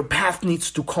 but your path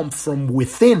needs to come from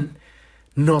within,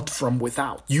 not from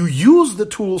without. You use the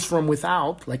tools from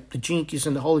without, like the Gene Keys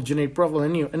and the Holy Genetic Profile,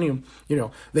 and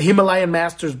the Himalayan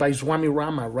Masters by Swami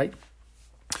Rama, right?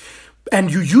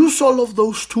 And you use all of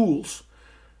those tools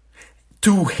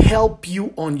to help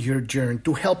you on your journey,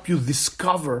 to help you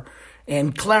discover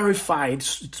and clarify.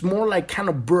 It's more like kind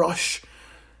of brush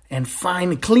and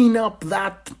clean up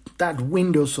that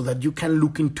window so that you can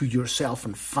look into yourself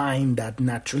and find that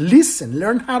natural.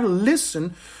 Learn how to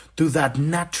listen to that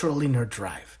natural inner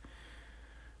drive.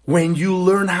 When you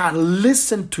learn how to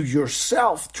listen to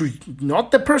yourself, to not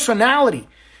the personality,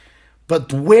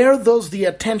 but where does the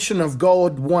attention of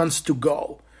God wants to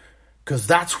go? Because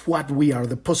that's what we are,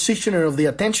 the positioner of the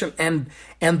attention. And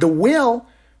the will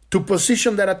to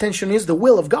position that attention is the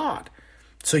will of God.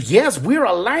 So yes, we're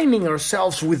aligning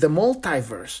ourselves with the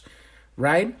multiverse,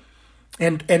 right?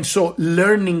 And so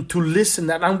learning to listen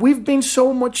that. And we've been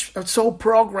so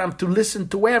programmed to listen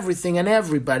to everything and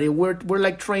everybody. We're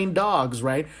like trained dogs,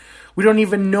 right? We don't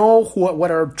even know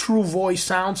what our true voice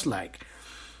sounds like.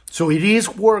 So it is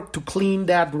work to clean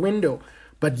that window.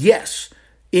 But yes,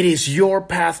 it is your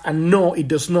path, and no, it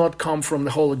does not come from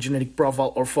the hologenetic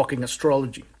profile or fucking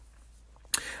astrology.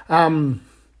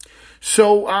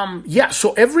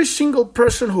 So every single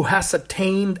person who has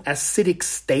attained a Siddhic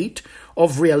state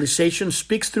of realization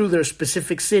speaks through their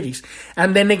specific cities.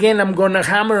 And then again, I'm going to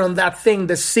hammer on that thing.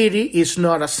 The Siddhi is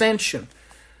not ascension.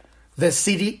 The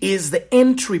Siddhi is the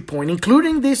entry point,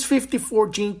 including this 54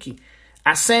 Gene Key.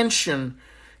 Ascension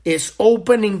is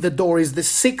opening the door, is the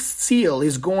sixth seal,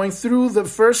 is going through the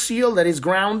first seal that is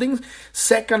grounding,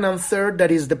 second and third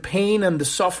that is the pain and the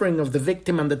suffering of the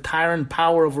victim and the tyrant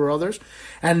power over others.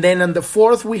 And then on the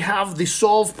fourth we have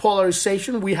dissolved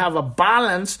polarization, we have a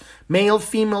balance,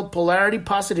 male-female polarity,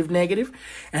 positive, negative,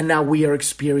 and now we are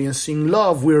experiencing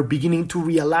love. We're beginning to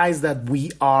realize that we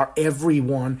are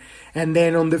everyone. And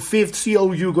then on the fifth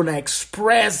seal, you're going to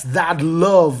express that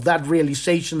love, that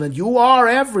realization that you are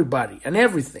everybody and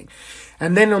everything.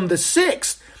 And then on the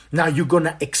sixth, now you're going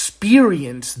to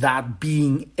experience that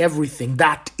being everything.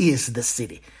 That is the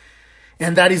Siddhi.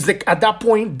 And that is at that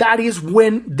point, that is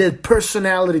when the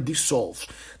personality dissolves.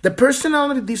 The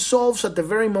personality dissolves at the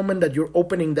very moment that you're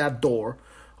opening that door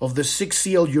of the sixth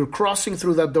seal. You're crossing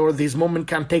through that door. This moment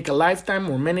can take a lifetime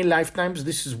or many lifetimes.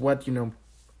 This is what, a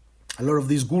lot of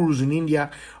these gurus in India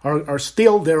are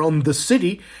still there on the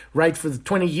Siddhi, right, for the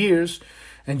 20 years.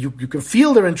 And you can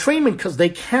feel their entrainment because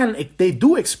they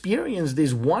do experience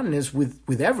this oneness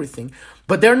with everything.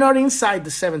 But they're not inside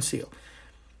the seventh seal.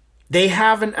 They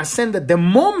haven't ascended. The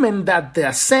moment that the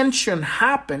ascension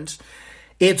happens,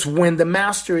 it's when the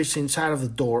master is inside of the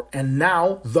door and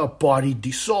now the body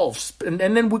dissolves. And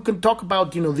then we can talk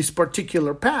about, this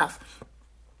particular path.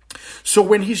 So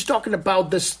when he's talking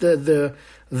about this, the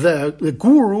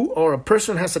guru or a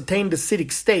person has attained the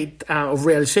Siddhic state of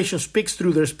realization speaks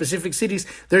through their specific cities,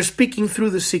 they're speaking through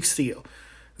the sixth seal.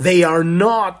 They are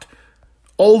not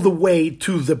all the way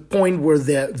to the point where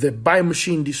the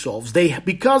biomachine dissolves.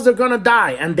 Because they're going to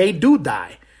die, and they do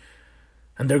die.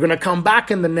 And they're going to come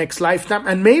back in the next lifetime,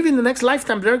 and maybe in the next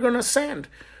lifetime they're going to ascend,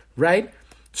 right?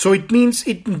 So it means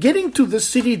getting to the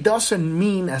Siddhi doesn't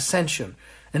mean ascension.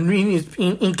 And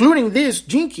including this,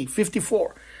 Gene Key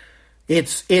 54.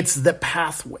 It's the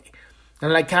pathway.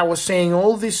 And like I was saying,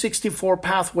 all these 64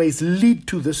 pathways lead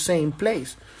to the same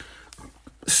place.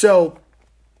 So,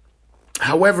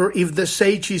 however, if the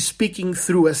sage is speaking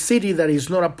through a Siddhi that is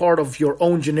not a part of your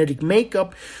own genetic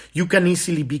makeup, you can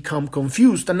easily become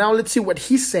confused. And now let's see what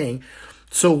he's saying.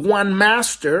 So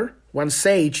one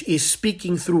sage is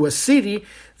speaking through a Siddhi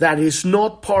that is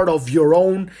not part of your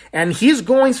own, and he's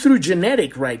going through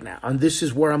genetic right now. And this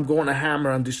is where I'm going to hammer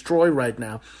and destroy right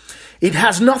now. It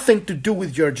has nothing to do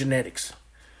with your genetics.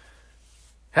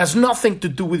 Has nothing to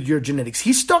do with your genetics.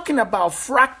 He's talking about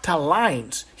fractal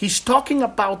lines. He's talking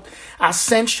about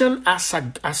ascension as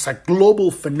a global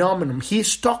phenomenon.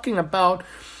 He's talking about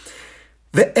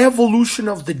the evolution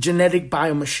of the genetic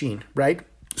biomachine, right?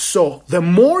 So the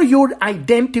more you're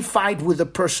identified with the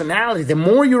personality, the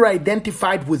more you're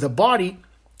identified with the body,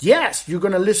 yes, you're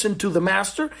going to listen to the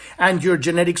master, and your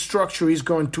genetic structure is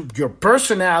your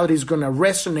personality is going to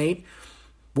resonate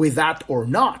with that or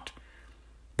not.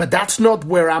 But that's not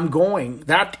where I'm going.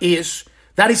 That is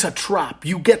That is a trap.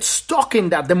 You get stuck in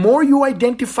that. The more you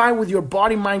identify with your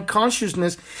body, mind,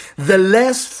 consciousness, the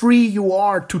less free you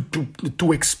are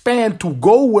to expand, to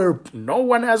go where no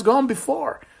one has gone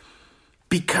before.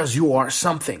 Because you are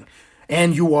something.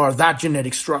 And you are that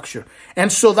genetic structure.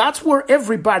 And so that's where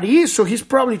everybody is. So he's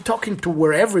probably talking to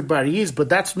where everybody is, but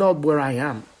that's not where I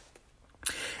am.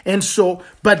 And so,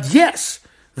 but yes,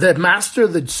 the master,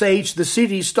 the sage, the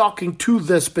Siddhi is talking to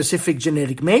the specific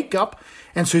genetic makeup.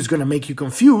 And so it's going to make you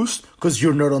confused because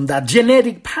you're not on that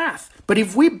genetic path. But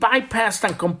if we bypassed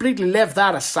and completely left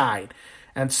that aside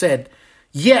and said,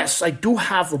 yes, I do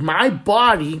have my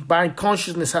body, my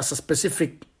consciousness has a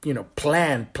specific,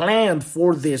 planned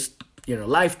for this,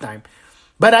 lifetime,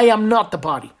 but I am not the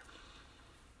body.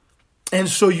 And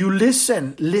so you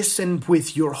listen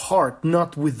with your heart,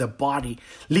 not with the body.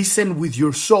 Listen with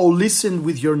your soul, listen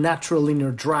with your natural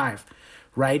inner drive.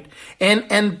 Right,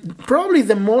 and probably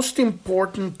the most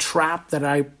important trap that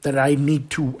I need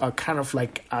to kind of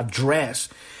like address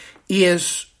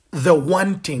is the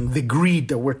wanting, the greed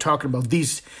that we're talking about.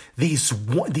 These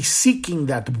seeking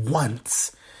that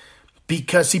wants,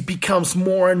 because it becomes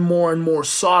more and more and more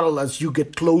subtle as you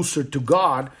get closer to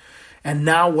God. And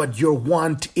now what your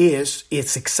want is,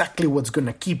 it's exactly what's going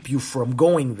to keep you from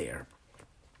going there.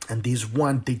 And this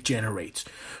want degenerates.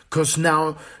 Because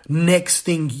now,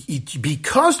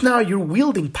 because now you're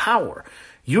wielding power.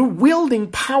 You're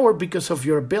wielding power because of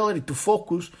your ability to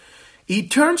focus.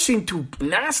 It turns into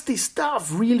nasty stuff,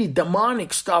 really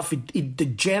demonic stuff. It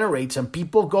degenerates and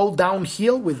people go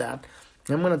downhill with that.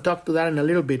 I'm going to talk to that in a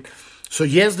little bit. So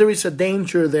yes, there is a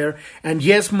danger there. And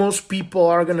yes, most people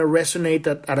are going to resonate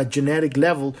at a genetic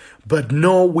level. But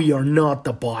no, we are not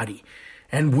the body.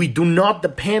 And we do not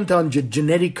depend on your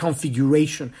genetic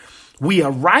configuration. We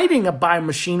are writing a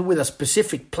biomachine with a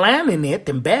specific plan in it,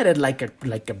 embedded like a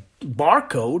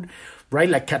barcode, right?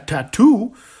 Like a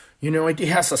tattoo. It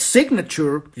has a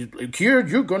signature. Here,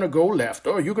 you're going to go left.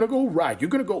 Oh, you're going to go right. You're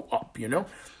going to go up,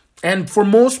 And for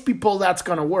most people, that's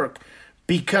going to work.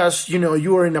 Because,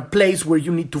 you are in a place where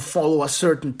you need to follow a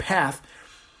certain path.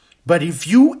 But if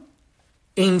you,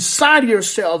 inside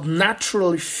yourself,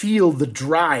 naturally feel the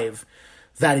drive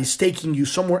that is taking you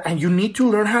somewhere, and you need to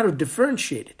learn how to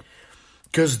differentiate it.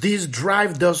 Because this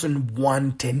drive doesn't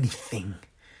want anything.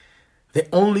 The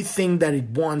only thing that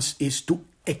it wants is to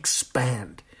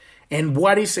expand. And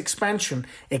what is expansion?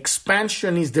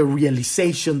 Expansion is the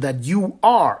realization that you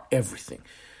are everything.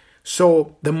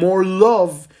 So the more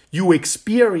love you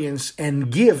experience and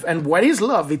give, and what is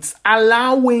love? It's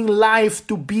allowing life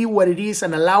to be what it is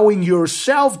and allowing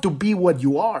yourself to be what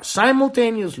you are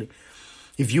simultaneously.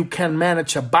 If you can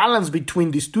manage a balance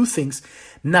between these two things,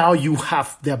 now you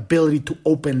have the ability to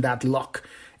open that lock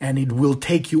and it will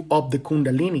take you up the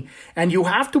Kundalini. And you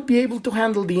have to be able to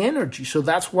handle the energy. So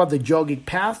that's what the yogic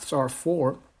paths are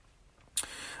for.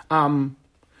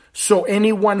 So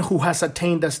anyone who has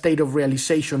attained a state of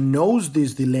realization knows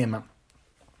this dilemma.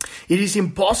 It is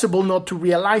impossible not to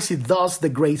realize it. Thus, the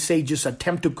great sages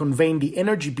attempt to convey the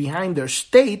energy behind their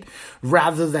state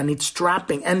rather than its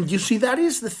trapping. And you see, that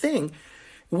is the thing.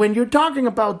 When you're talking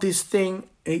about this thing,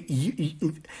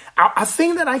 a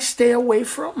thing that I stay away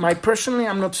from, personally,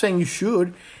 I'm not saying you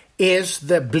should, is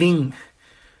the bling.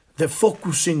 The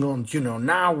focusing on,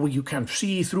 now you can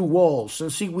see through walls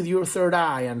and see with your third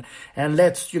eye and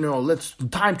let's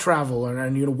time travel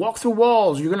and walk through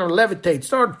walls. You're going to levitate,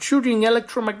 start shooting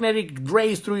electromagnetic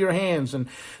rays through your hands and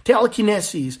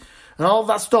telekinesis and all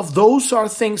that stuff. Those are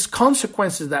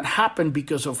consequences that happen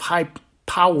because of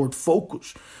high-powered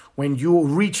focus. When you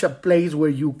reach a place where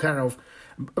you kind of,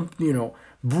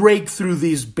 break through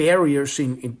these barriers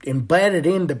embedded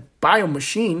in the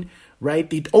biomachine,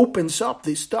 right? It opens up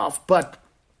this stuff, but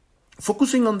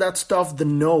focusing on that stuff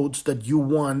denotes that you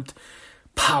want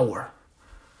power.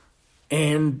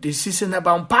 And this isn't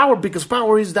about power because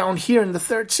power is down here in the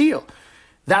third seal.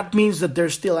 That means that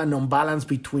there's still an imbalance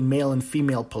between male and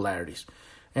female polarities.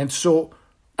 And so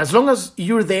as long as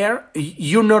you're there,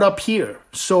 you're not up here.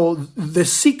 So the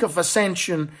seek of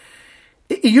ascension,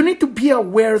 you need to be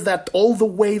aware that all the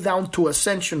way down to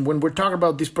ascension, when we're talking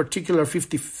about this particular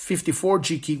 54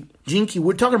 Jinki,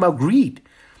 we're talking about greed.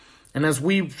 And as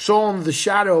we saw in the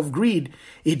shadow of greed,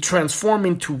 it transformed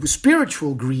into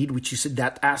spiritual greed, which is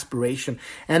that aspiration.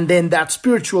 And then that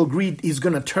spiritual greed is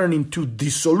going to turn into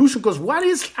dissolution. Because what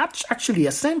is actually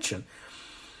ascension?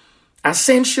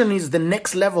 Ascension is the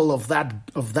next level of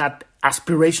that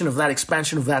aspiration, of that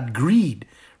expansion, of that greed.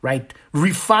 Right?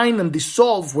 Refine and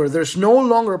dissolve where there's no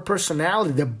longer a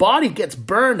personality. The body gets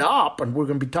burned up, and we're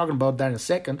going to be talking about that in a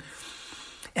second.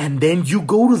 And then you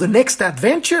go to the next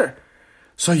adventure.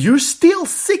 So you're still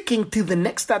seeking to the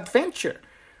next adventure.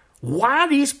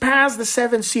 What is past the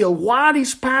seventh seal? What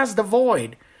is past the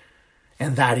void?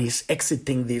 And that is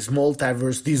exiting this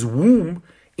multiverse, this womb,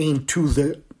 into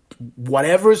the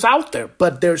whatever is out there.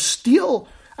 But there's still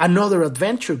another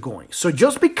adventure going. So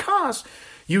just because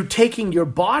you're taking your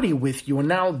body with you and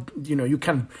now, you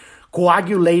can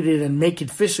coagulate it and make it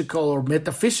physical or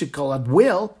metaphysical at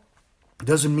will,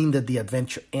 doesn't mean that the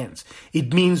adventure ends.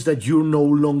 It means that you're no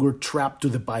longer trapped to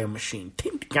the biomachine,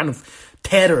 kind of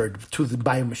tethered to the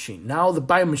biomachine. Now the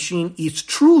biomachine is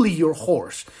truly your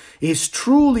horse, is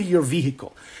truly your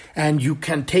vehicle, and you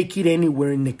can take it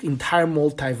anywhere in the entire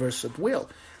multiverse at will.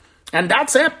 And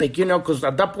that's epic, because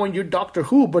at that point you're Doctor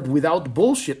Who, but without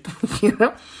bullshit,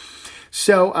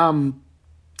 So,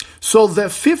 so the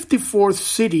 54th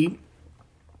city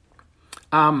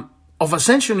of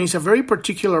Ascension is a very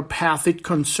particular path. It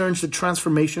concerns the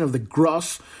transformation of the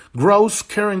gross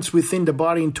currents within the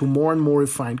body into more and more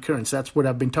refined currents. That's what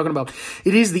I've been talking about.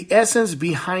 It is the essence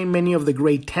behind many of the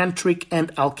great tantric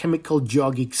and alchemical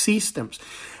yogic systems.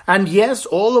 And yes,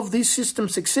 all of these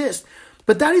systems exist.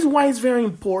 But that is why it's very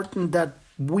important that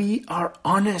we are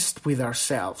honest with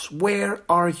ourselves. Where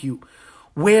are you?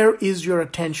 Where is your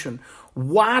attention?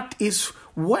 Where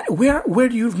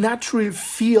do you naturally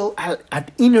feel an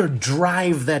inner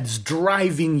drive that's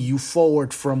driving you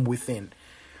forward from within?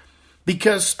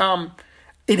 Because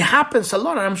it happens a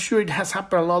lot, and I'm sure it has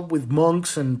happened a lot with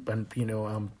monks and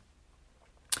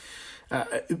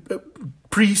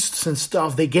priests and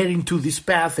stuff. They get into this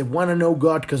path, they want to know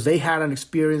God because they had an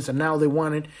experience and now they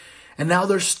want it. And now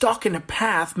they're stuck in a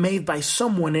path made by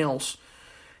someone else,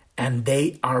 and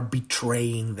they are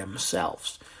betraying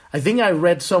themselves. I think I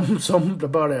read some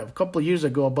about a couple of years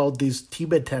ago about this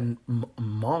Tibetan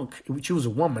monk. She was a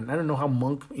woman. I don't know how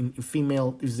monk in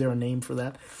female, is there a name for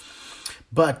that?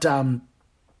 But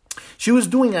she was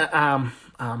doing a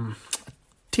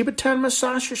Tibetan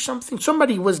massage or something.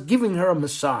 Somebody was giving her a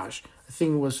massage. I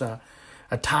think it was a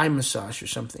Thai massage or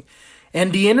something.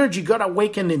 And the energy got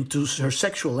awakened into her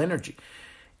sexual energy.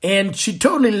 And she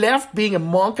totally left being a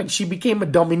monk and she became a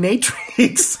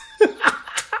dominatrix.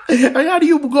 How do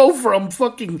you go from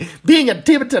fucking being a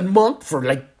Tibetan monk for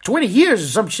like 20 years or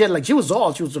some shit? Like she was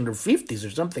in her 50s or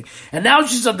something. And now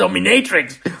she's a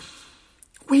dominatrix.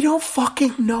 We don't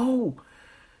fucking know.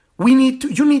 You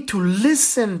need to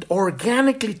listen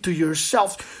organically to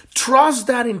yourself. Trust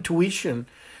that intuition.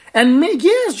 And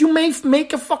yes, you may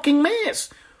make a fucking mess.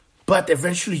 But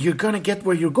eventually you're going to get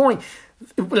where you're going.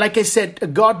 Like I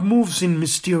said, God moves in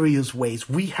mysterious ways.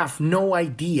 We have no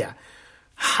idea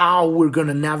how we're going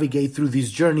to navigate through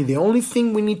this journey. The only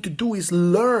thing we need to do is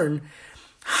learn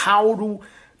how to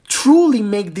truly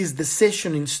make this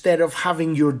decision instead of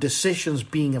having your decisions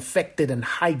being affected and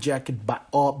hijacked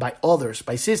by others,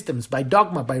 by systems, by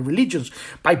dogma, by religions,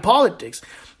 by politics,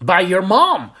 by your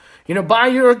mom, by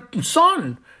your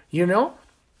son,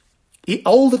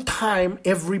 all the time,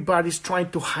 everybody's trying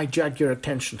to hijack your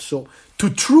attention. So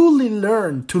to truly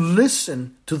learn to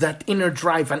listen to that inner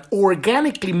drive and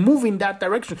organically move in that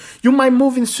direction, you might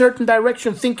move in certain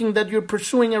direction thinking that you're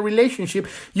pursuing a relationship.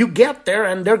 You get there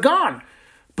and they're gone.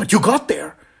 But you got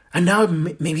there. And now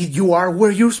maybe you are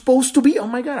where you're supposed to be. Oh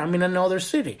my God, I'm in another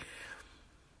city.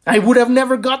 I would have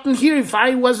never gotten here if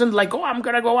I wasn't like, I'm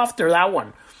going to go after that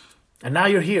one. And now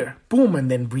you're here. Boom. And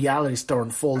then reality starts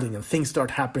unfolding and things start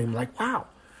happening. I'm like, wow.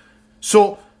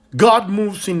 So God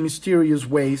moves in mysterious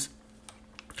ways.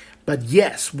 But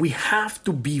yes, we have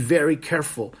to be very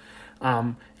careful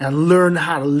and learn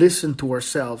how to listen to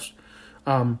ourselves.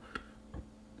 But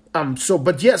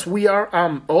yes, we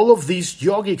are, all of these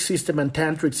yogic system and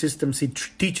tantric systems, it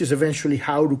teaches eventually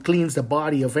how to cleanse the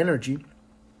body of energy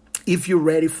if you're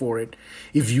ready for it,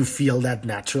 if you feel that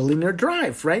natural inner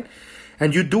drive, right?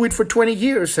 And you do it for 20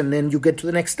 years and then you get to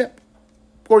the next step.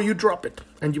 Or you drop it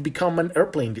and you become an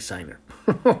airplane designer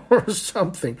or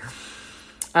something.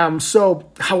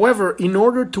 However, in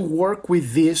order to work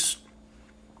with these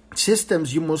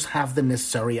systems, you must have the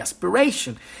necessary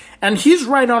aspiration. And he's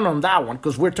right on that one,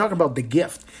 because we're talking about the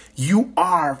gift. You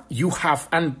have,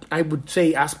 and I would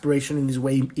say aspiration in this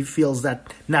way, it feels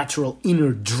that natural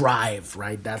inner drive,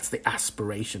 right? That's the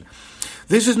aspiration.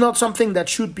 This is not something that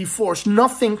should be forced.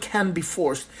 Nothing can be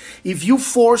forced. If you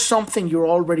force something, you're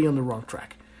already on the wrong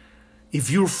track. If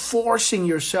you're forcing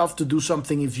yourself to do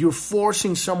something, if you're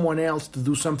forcing someone else to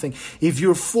do something, if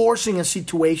you're forcing a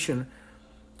situation,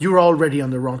 you're already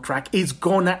on the wrong track. It's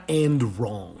gonna end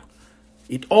wrong.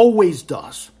 It always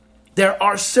does. There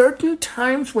are certain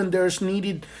times when there's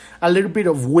needed a little bit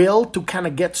of will to kind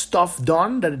of get stuff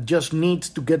done, that it just needs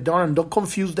to get done. And don't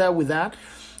confuse that with that.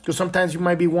 Because sometimes you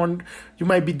might be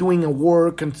doing a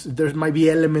work and there might be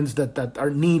elements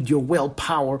that need your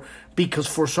willpower because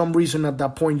for some reason at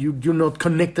that point you're not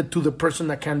connected to the person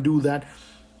that can do that.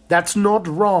 That's not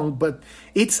wrong, but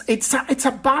it's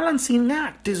a balancing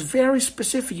act. It's very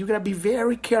specific. You gotta be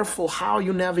very careful how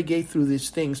you navigate through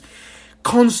these things.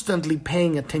 Constantly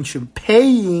paying attention.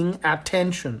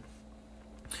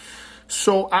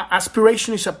 So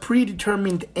aspiration is a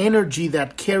predetermined energy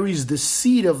that carries the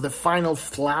seed of the final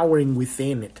flowering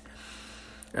within it.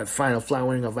 That final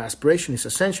flowering of aspiration is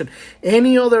ascension.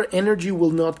 Any other energy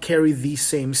will not carry the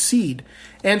same seed.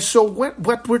 And so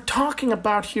what we're talking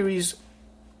about here is,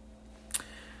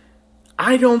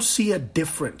 I don't see a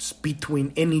difference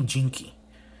between any jinky.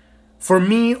 For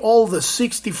me, all the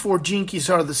 64 jinkies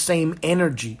are the same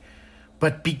energy.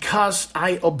 But because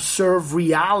I observe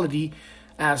reality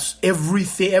as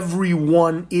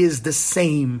everyone is the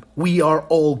same, we are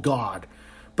all God.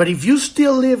 But if you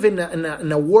still live in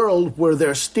a world where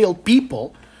there's still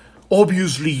people,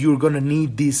 obviously you're going to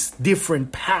need these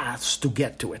different paths to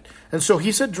get to it. And so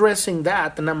he's addressing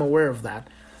that, and I'm aware of that.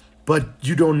 But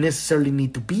you don't necessarily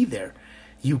need to be there.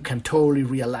 You can totally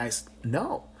realize,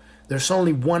 no, there's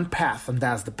only one path, and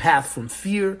that's the path from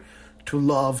fear to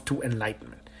love to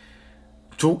enlightenment.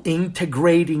 To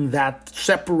integrating that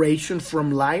separation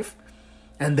from life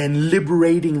and then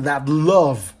liberating that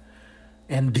love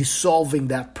and dissolving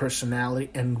that personality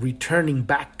and returning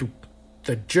back to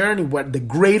the journey, what the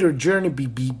greater journey be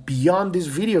beyond this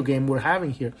video game we're having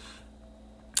here.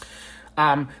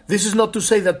 This is not to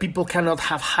say that people cannot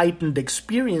have heightened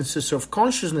experiences of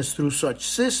consciousness through such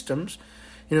systems.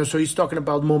 So he's talking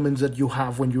about moments that you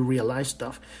have when you realize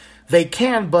stuff. They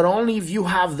can, but only if you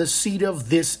have the seed of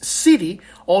this Siddhi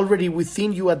already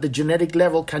within you at the genetic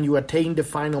level can you attain the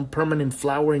final permanent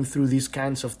flowering through these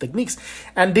kinds of techniques.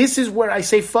 And this is where I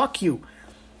say, fuck you.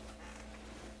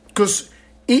 Because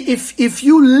if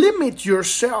you limit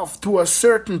yourself to a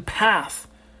certain path,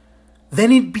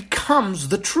 then it becomes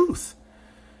the truth.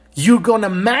 You're going to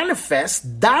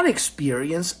manifest that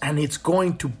experience and it's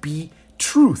going to be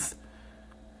truth.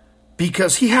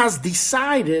 Because he has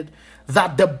decided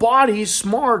that the body is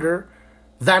smarter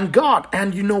than God.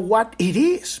 And you know what? It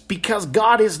is. Because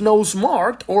God is no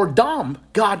smart or dumb.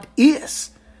 God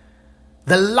is.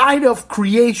 The light of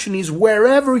creation is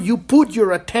wherever you put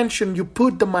your attention, you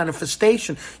put the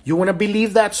manifestation. You want to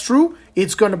believe that's true?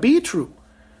 It's going to be true.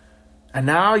 And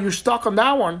now you're stuck on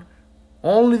that one.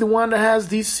 Only the one that has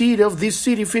this seed of this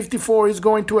Siddhi 54 is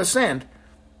going to ascend.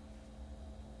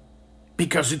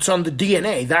 Because it's on the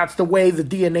DNA. That's the way the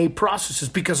DNA processes.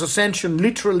 Because ascension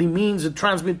literally means the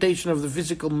transmutation of the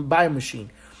physical biomachine.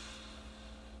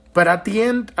 But at the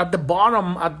end, at the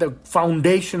bottom, at the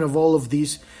foundation of all of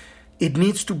this, it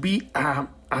needs to be a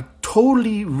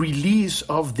totally release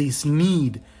of this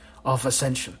need of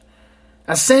ascension.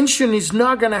 Ascension is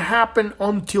not going to happen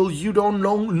until you don't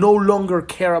no longer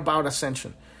care about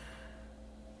ascension.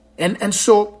 And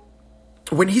so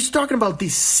when he's talking about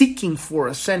this seeking for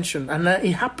ascension, and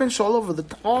it happens all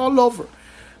over.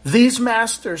 These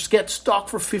masters get stuck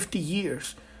for 50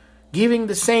 years, giving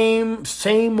the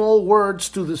same old words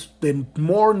to the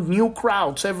more new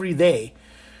crowds every day,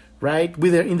 right?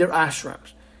 In their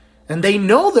ashrams. And they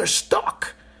know they're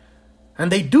stuck.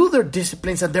 And they do their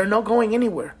disciplines and they're not going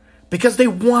anywhere. Because they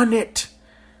want it.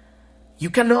 You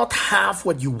cannot have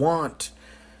what you want.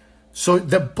 So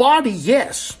the body,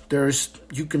 yes,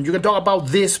 you can talk about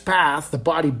this path, the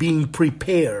body being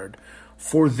prepared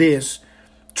for this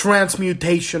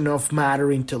transmutation of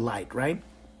matter into light, right?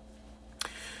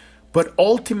 But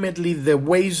ultimately, the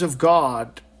ways of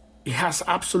God, it has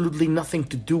absolutely nothing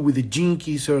to do with the gene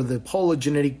keys or the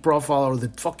hologenetic profile or the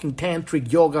fucking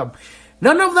tantric yoga.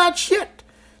 None of that shit.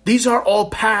 These are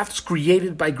all paths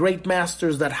created by great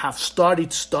masters that have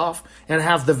studied stuff and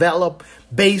have developed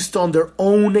based on their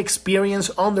own experience,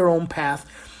 on their own path.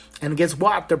 And guess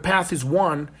what? Their path is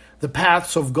one. The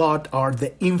paths of God are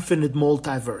the infinite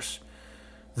multiverse.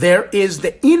 There is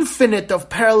the infinite of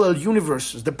parallel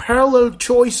universes, the parallel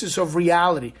choices of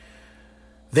reality.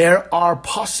 There are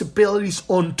possibilities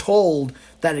untold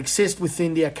that exist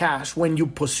within the Akash. When you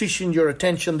position your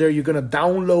attention there, you're going to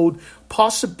download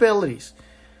possibilities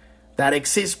that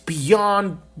exist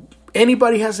beyond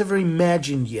anybody has ever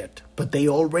imagined yet. But they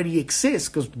already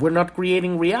exist because we're not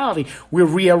creating reality. We're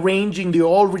rearranging the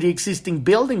already existing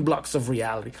building blocks of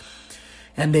reality.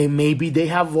 And they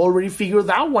have already figured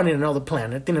that one in another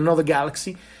planet, in another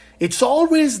galaxy. It's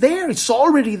always there. It's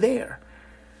already there.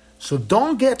 So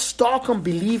don't get stuck on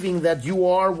believing that you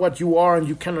are what you are and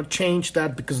you cannot change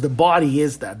that because the body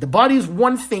is that. The body is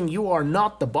one thing. You are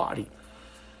not the body.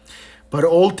 But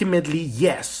ultimately,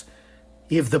 yes,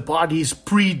 if the body is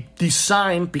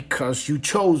pre-designed because you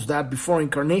chose that before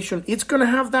incarnation, it's going to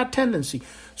have that tendency.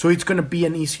 So it's going to be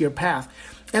an easier path.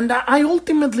 And I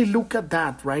ultimately look at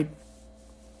that, right?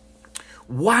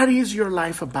 What is your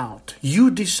life about?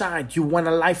 You decide. You want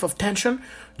a life of tension?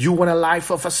 You want a life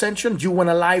of ascension? You want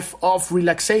a life of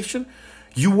relaxation?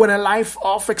 You want a life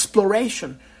of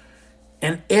exploration?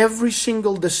 And every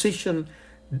single decision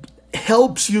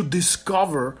helps you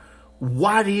discover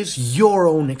what is your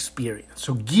own experience.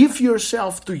 So give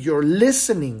yourself to your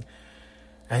listening,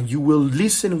 and you will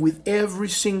listen with every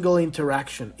single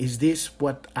interaction. Is this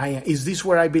what I am? Is this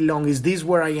where I belong? Is this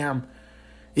where I am?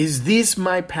 Is this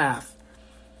my path?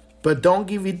 But don't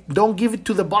give it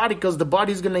to the body, because the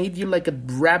body is going to eat you like a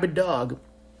rabid dog.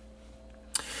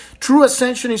 True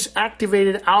ascension is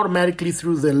activated automatically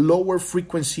through the lower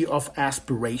frequency of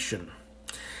aspiration.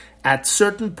 At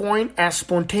certain point, as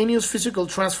spontaneous physical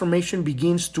transformation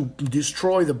begins to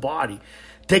destroy the body,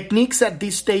 techniques at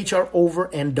this stage are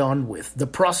over and done with. The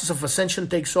process of ascension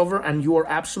takes over, and you are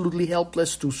absolutely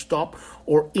helpless to stop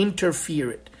or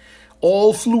interfere it.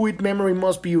 All fluid memory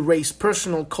must be erased,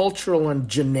 personal, cultural, and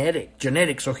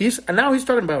genetic. So now he's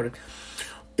talking about it.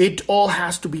 It all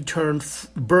has to be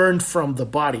burned from the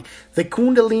body. The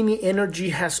Kundalini energy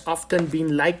has often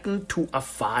been likened to a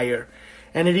fire,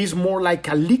 and it is more like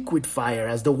a liquid fire,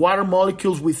 as the water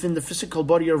molecules within the physical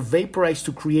body are vaporized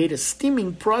to create a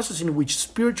steaming process in which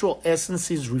spiritual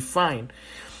essence is refined.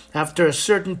 After a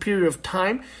certain period of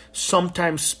time,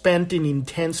 sometimes spent in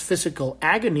intense physical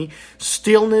agony,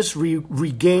 stillness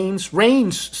reigns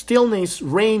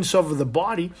over the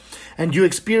body, and you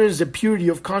experience the purity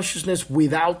of consciousness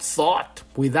without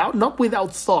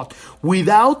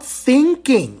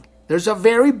thinking. There's a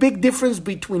very big difference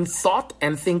between thought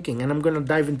and thinking, and I'm going to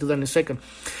dive into that in a second.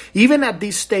 Even at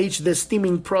this stage, the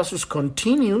steaming process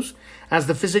continues as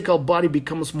the physical body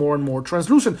becomes more and more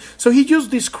translucent. So he just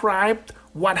described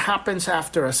what happens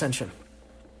after ascension.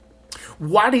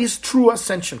 What is true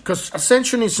ascension? Because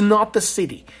ascension is not the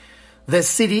city. The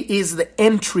city is the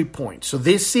entry point. So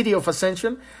this city of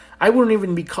ascension, I wouldn't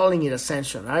even be calling it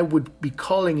ascension. I would be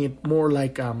calling it more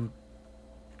like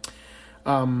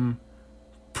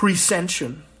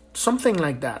presension, something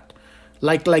like that.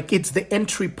 Like it's the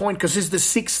entry point, because it's the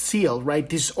sixth seal,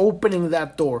 right? It's opening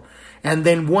that door. And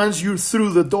then once you're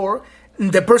through the door,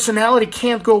 the personality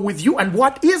can't go with you. And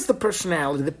what is the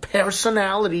personality? The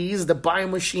personality is the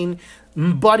biomachine,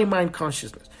 body, mind,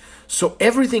 consciousness. So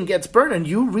everything gets burned, and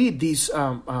you read these,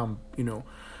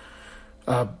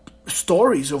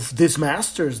 stories of these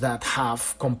masters that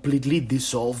have completely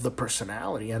dissolved the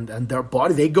personality and their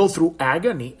body. They go through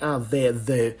agony.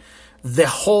 The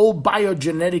whole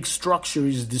biogenetic structure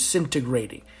is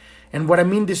disintegrating. And what I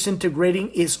mean disintegrating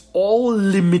is all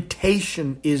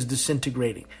limitation is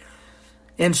disintegrating.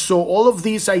 And so all of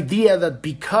this idea that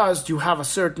because you have a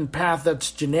certain path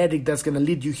that's genetic, that's going to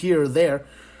lead you here or there,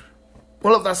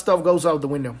 all of that stuff goes out the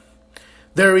window.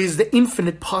 There is the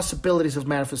infinite possibilities of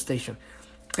manifestation.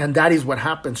 And that is what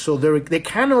happens. So there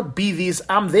cannot be this,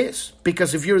 I'm this.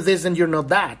 Because if you're this and you're not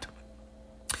that,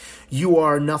 you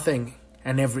are nothing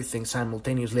and everything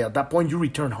simultaneously. At that point, you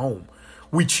return home,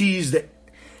 which is the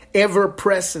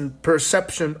ever-present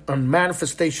perception and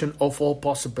manifestation of all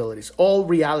possibilities, all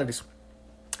realities,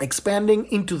 expanding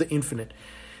into the infinite.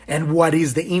 And what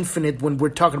is the infinite when we're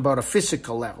talking about a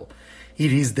physical level?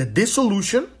 It is the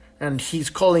dissolution, and he's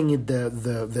calling it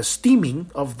the steaming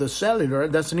of the cellular.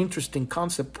 That's an interesting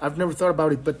concept. I've never thought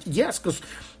about it, but yes, because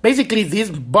basically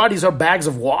these bodies are bags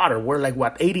of water. We're like,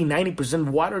 80-90%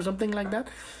 water or something like that.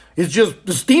 It's just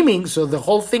the steaming, so the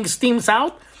whole thing steams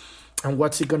out. And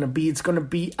what's it going to be? It's going to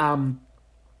be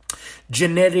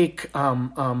genetic, not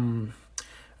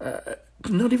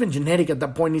even genetic at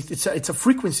that point. It's a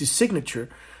frequency signature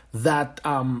that,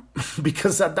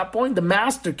 because at that point the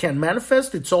master can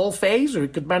manifest its whole face, or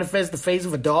it could manifest the face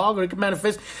of a dog, or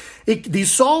it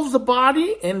dissolves the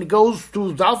body and it goes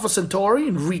to Alpha Centauri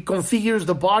and reconfigures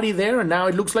the body there, and now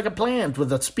it looks like a plant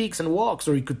that speaks and walks.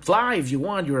 Or you could fly if you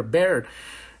want. You're a bird.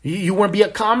 You want to be a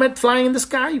comet flying in the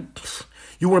sky?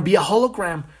 You want to be a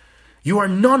hologram? You are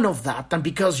none of that. And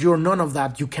because you're none of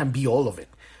that, you can be all of it,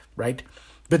 right?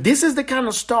 But this is the kind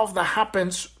of stuff that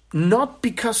happens not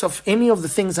because of any of the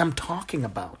things I'm talking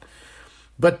about,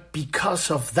 but because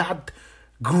of that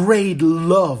great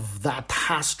love that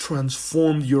has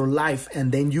transformed your life.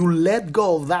 And then you let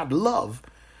go of that love.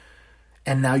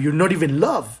 And now you're not even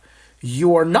love.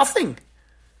 You are nothing.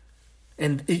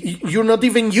 And you're not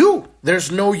even you.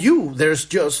 There's no you. There's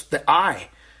just the I.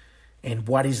 And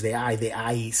what is the I? The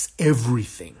I is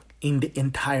everything in the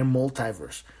entire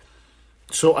multiverse.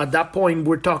 So at that point,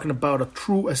 we're talking about a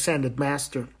true ascended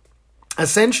master.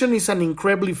 Ascension is an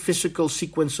incredibly physical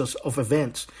sequence of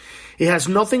events. It has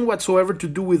nothing whatsoever to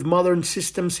do with modern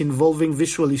systems involving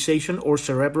visualization or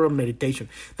cerebral meditation.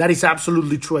 That is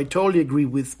absolutely true. I totally agree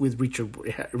with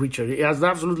Richard. It has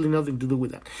absolutely nothing to do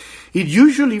with that. It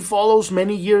usually follows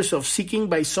many years of seeking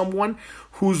by someone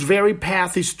whose very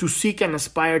path is to seek and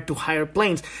aspire to higher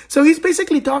planes. So he's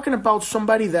basically talking about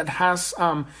somebody that has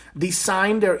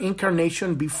designed their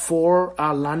incarnation before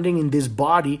landing in this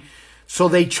body. So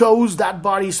they chose that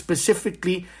body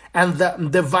specifically, and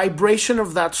the vibration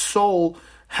of that soul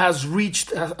has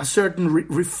reached a certain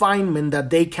refinement that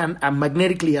they can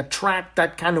magnetically attract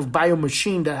that kind of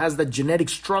biomachine that has the genetic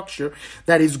structure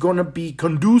that is going to be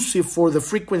conducive for the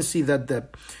frequency that the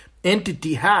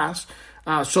entity has,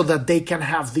 so that they can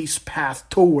have this path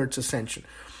towards ascension.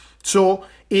 So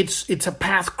it's a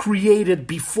path created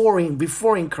before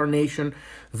incarnation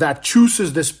that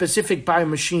chooses the specific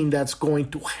biomachine that's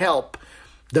going to help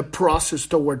the process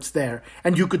towards there.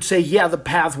 And you could say, yeah, the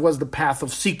path was the path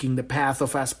of seeking, the path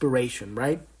of aspiration,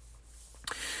 right?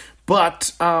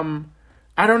 But I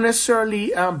don't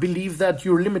necessarily believe that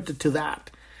you're limited to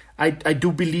that. I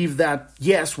do believe that,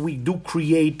 yes, we do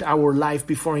create our life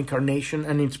before incarnation,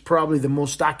 and it's probably the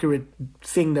most accurate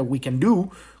thing that we can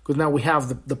do, because now we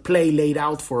have the play laid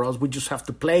out for us. We just have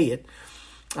to play it.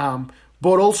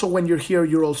 But also when you're here,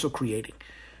 you're also creating.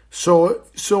 So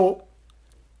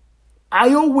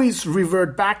I always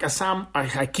revert back, as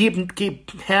I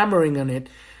keep hammering on it.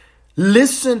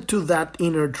 Listen to that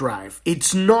inner drive.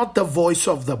 It's not the voice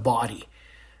of the body,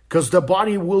 because the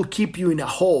body will keep you in a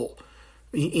hole,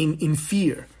 in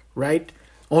fear, right?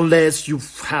 Unless you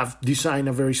have designed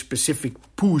a very specific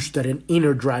push that an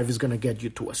inner drive is going to get you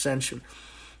to ascension.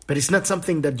 But it's not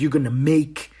something that you're going to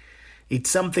make. It's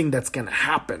something that's going to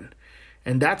happen.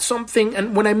 And that's something,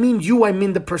 and when I mean you, I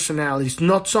mean the personality. It's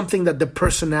not something that the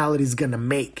personality is going to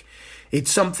make.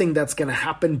 It's something that's going to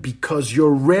happen because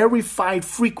your rarefied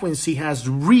frequency has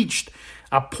reached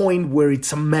a point where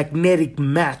it's a magnetic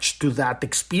match to that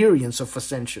experience of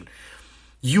ascension.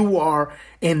 You are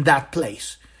in that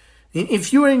place.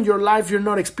 If you're in your life, you're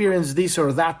not experiencing this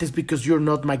or that, is because you're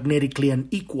not magnetically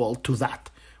unequal to that.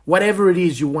 Whatever it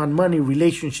is you want, money,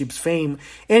 relationships, fame,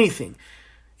 anything.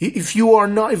 If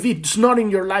it's not in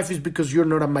your life, it's because you're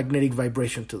not a magnetic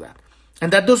vibration to that.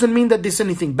 And that doesn't mean that there's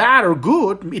anything bad or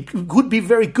good. It could be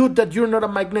very good that you're not a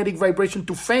magnetic vibration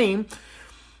to fame,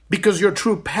 because your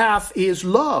true path is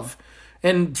love.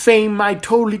 And fame might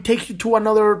totally take you to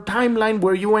another timeline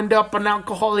where you end up an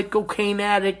alcoholic, cocaine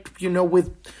addict,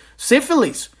 with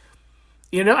syphilis.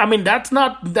 I mean, that's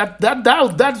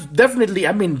definitely,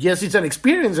 I mean, yes, it's an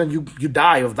experience, and you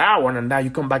die of that one, and now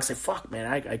you come back and say, fuck, man,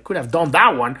 I could have done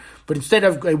that one, but instead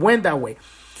I went that way.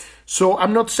 So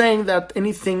I'm not saying that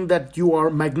anything that you are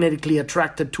magnetically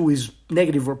attracted to is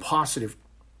negative or positive,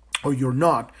 or you're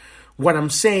not. What I'm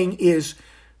saying is,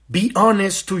 be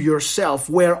honest to yourself.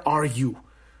 Where are you?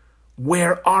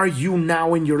 Where are you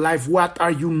now in your life? What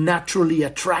are you naturally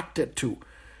attracted to?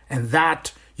 And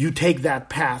that, you take that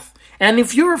path. And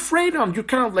if you're afraid you're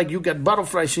kind of like you get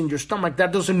butterflies in your stomach,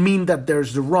 that doesn't mean that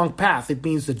there's the wrong path. It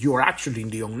means that you're actually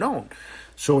in the unknown.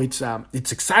 So it's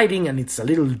exciting, and it's a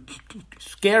little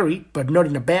scary, but not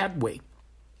in a bad way.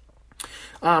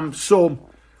 So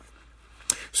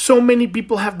many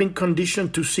people have been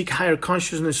conditioned to seek higher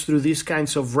consciousness through these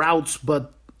kinds of routes,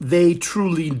 but they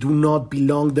truly do not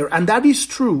belong there. And that is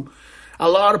true. A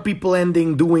lot of people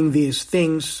ending doing these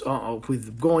things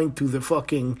with going to the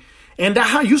fucking... And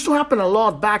that used to happen a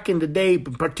lot back in the day,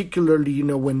 particularly,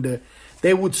 when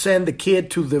they would send the kid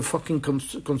to the fucking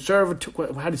conservative...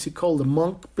 How does it called? The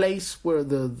monk place, where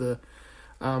there's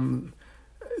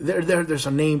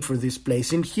a name for this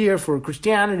place. In here for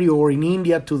Christianity, or in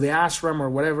India to the ashram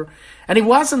or whatever. And it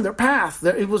wasn't their path.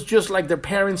 It was just like their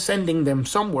parents sending them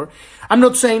somewhere. I'm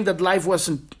not saying that life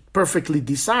wasn't perfectly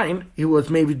designed. It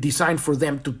was maybe designed for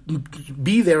them to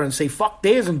be there and say, fuck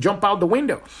this, and jump out the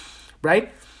window,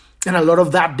 right? And a lot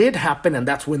of that did happen, and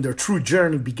that's when their true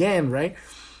journey began, right?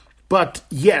 But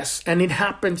yes, and it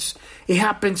happens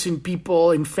in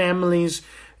people, in families.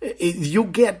 You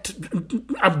get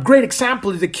a great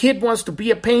example. The kid wants to be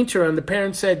a painter, and the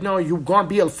parents said, no, you're going to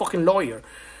be a fucking lawyer.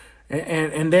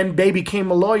 And then they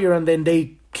became a lawyer, and then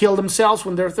they kill themselves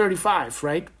when they're 35,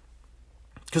 right?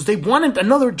 Because they wanted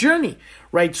another journey,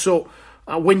 right? So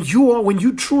when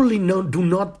you truly do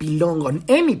not belong on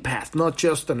any path, not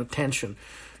just an attention,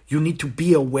 you need to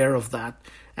be aware of that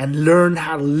and learn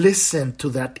how to listen to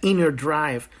that inner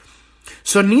drive.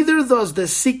 So neither does the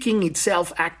seeking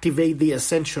itself activate the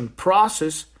ascension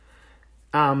process,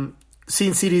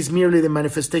 since it is merely the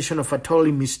manifestation of a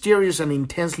totally mysterious and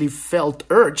intensely felt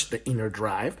urge, the inner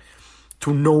drive.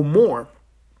 to know more.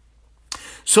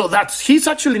 So he's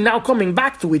actually now coming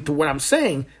back to what I'm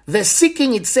saying. The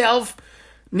seeking itself,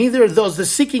 neither does the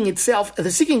seeking itself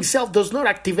does not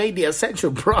activate the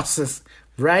ascension process,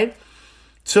 right?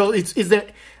 So it's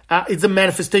the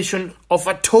manifestation of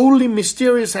a totally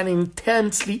mysterious and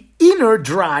intensely inner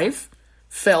drive,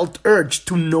 felt urge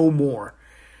to know more.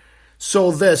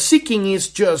 So the seeking is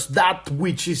just that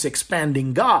which is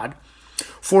expanding God.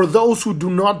 For those who do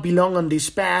not belong on this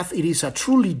path, it is a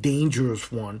truly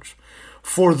dangerous one.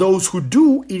 For those who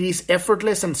do, it is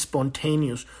effortless and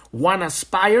spontaneous. One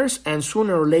aspires, and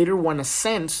sooner or later one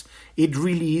ascends. It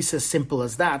really is as simple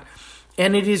as that.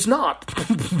 And it is not.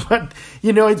 But,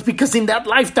 it's because in that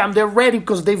lifetime they're ready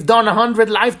because they've done 100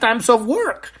 lifetimes of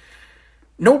work.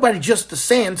 Nobody just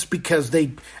ascends because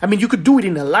you could do it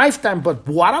in a lifetime, but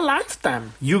what a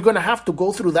lifetime. You're going to have to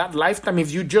go through that lifetime.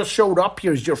 If you just showed up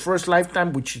here, it's your first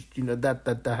lifetime, which,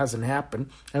 that hasn't happened.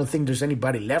 I don't think there's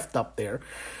anybody left up there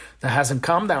that hasn't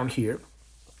come down here.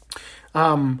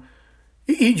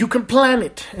 You can plan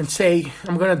it and say,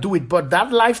 I'm going to do it. But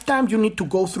that lifetime, you need to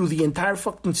go through the entire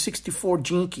fucking 64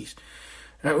 jinkies.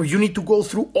 You need to go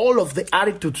through all of the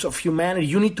attitudes of humanity.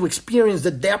 You need to experience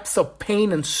the depth of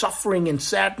pain and suffering and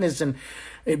sadness and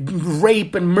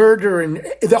rape and murder and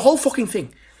the whole fucking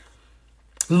thing.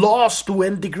 Loss to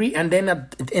any degree, and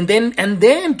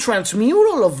then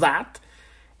transmute all of that,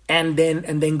 and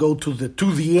then go to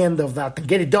the end of that and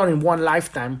get it done in one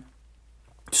lifetime.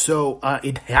 So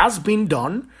it has been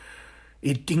done.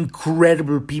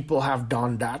 Incredible people have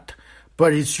done that.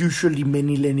 But it's usually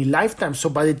many lifetimes. So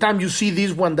by the time you see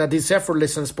this one that is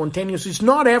effortless and spontaneous, it's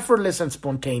not effortless and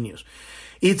spontaneous.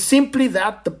 It's simply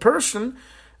that the person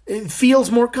feels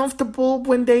more comfortable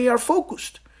when they are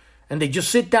focused. And they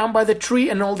just sit down by the tree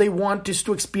and all they want is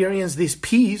to experience this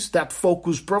peace that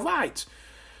focus provides.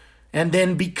 And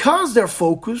then because they're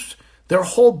focused, their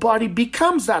whole body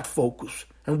becomes that focus.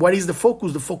 And what is the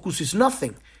focus? The focus is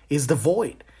nothing. It's the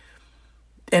void.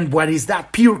 And what is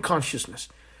that? Pure consciousness.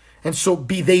 And so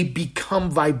they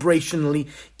become vibrationally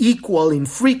equal in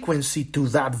frequency to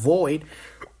that void.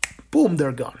 Boom,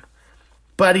 they're gone.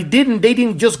 But they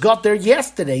didn't just got there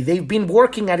yesterday. They've been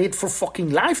working at it for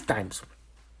fucking lifetimes.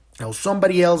 Now,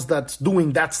 somebody else that's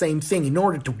doing that same thing, in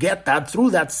order to get that through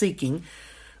that seeking,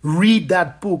 read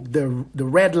that book, The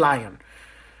Red Lion,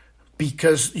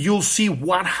 because you'll see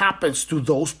what happens to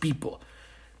those people.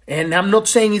 And I'm not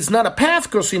saying it's not a path,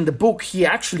 because in the book he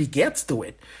actually gets to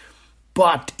it.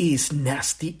 But it's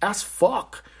nasty as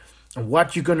fuck. And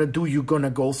what you're going to do, you're going to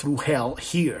go through hell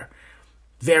here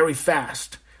very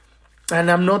fast. And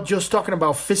I'm not just talking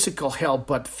about physical hell,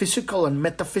 but physical and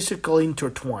metaphysical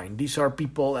intertwined. These are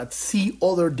people that see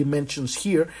other dimensions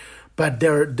here, but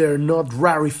they're not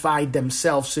rarefied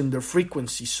themselves in their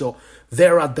frequency. So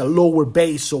they're at the lower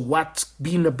base. So what's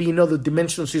being other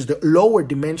dimensions is the lower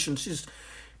dimensions is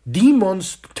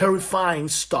demons, terrifying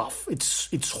stuff.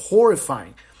 It's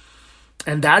horrifying.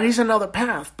 And that is another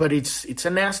path, but it's a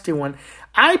nasty one.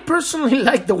 I personally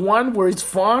like the one where it's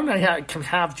fun. I can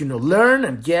have, learn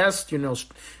and yes,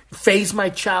 face my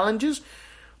challenges,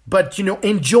 but,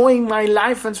 enjoying my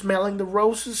life and smelling the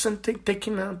roses and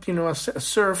taking a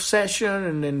surf session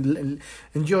and then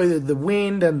enjoy the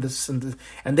wind and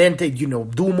then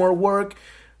do more work.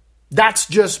 That's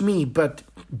just me. But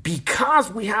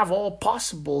because we have all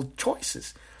possible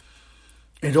choices,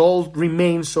 it all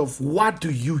remains of what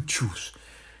do you choose?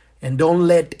 And don't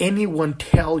let anyone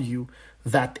tell you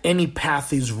that any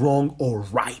path is wrong or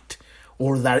right,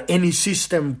 or that any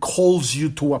system calls you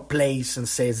to a place and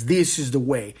says, this is the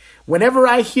way. Whenever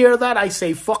I hear that, I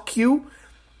say, fuck you.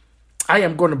 I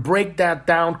am going to break that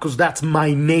down because that's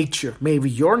my nature. Maybe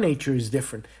your nature is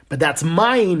different, but that's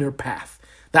my inner path.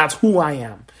 That's who I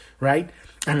am, right?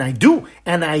 And I do,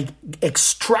 and I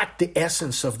extract the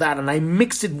essence of that, and I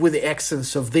mix it with the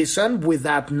essence of this, and with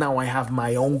that, now I have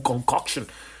my own concoction,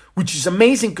 which is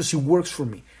amazing because it works for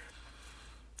me.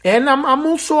 And I'm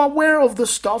also aware of the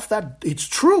stuff that it's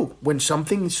true. When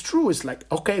something is true, it's like,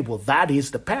 okay, well, that is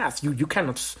the path. You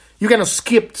cannot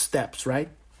skip steps, right?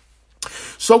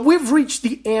 So we've reached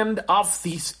the end of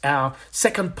this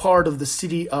second part of the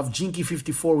city of Jinki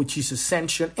 54, which is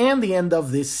Ascension, and the end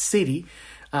of this city.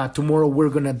 Tomorrow we're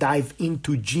going to dive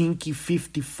into Jinki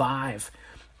 55,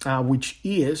 which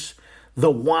is the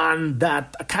one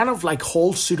that kind of like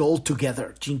holds it all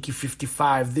together. Jinki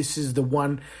 55, this is the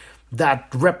one that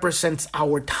represents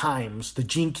our times. The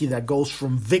Jinki that goes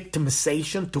from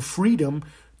victimization to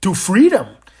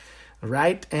freedom,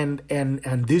 right?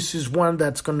 And this is one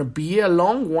that's going to be a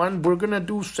long one. We're going to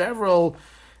do several,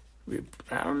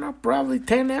 I don't know, probably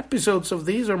 10 episodes of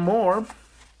these or more.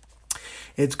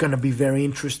 It's going to be very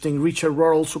interesting. Richard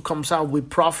Rohr also comes out with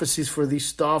prophecies for this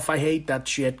stuff. I hate that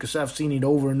shit because I've seen it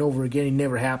over and over again. It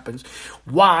never happens.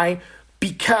 Why?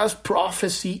 Because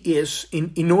prophecy is,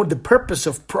 the purpose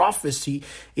of prophecy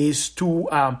is to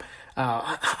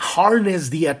harness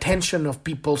the attention of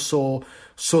people so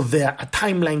that a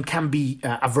timeline can be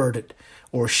averted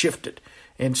or shifted.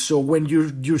 And so when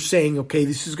you're saying, okay,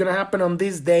 this is going to happen on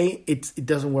this day, it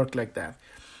doesn't work like that.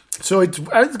 So it's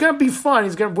going to be fun.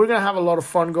 We're going to have a lot of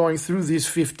fun going through this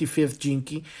 55th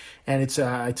Jinky, and it's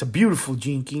a beautiful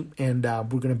Jinky, and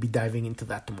we're going to be diving into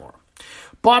that tomorrow.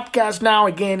 Podcast now,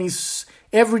 again, is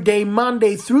every day,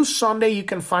 Monday through Sunday. You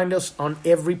can find us on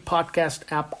every podcast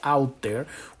app out there.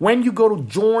 When you go to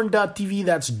journ.tv,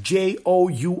 that's JOURN.tv,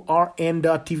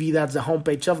 that's the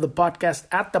homepage of the podcast.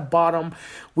 At the bottom,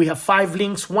 we have 5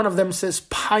 links. One of them says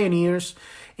Pioneers,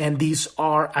 and these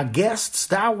are guests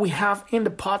that we have in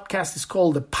the podcast. It's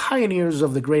called the Pioneers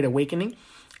of the Great Awakening,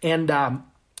 and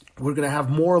we're going to have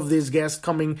more of these guests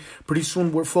coming pretty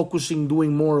soon. We're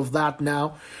doing more of that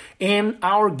now. And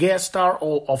our guests are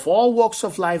of all walks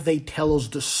of life. They tell us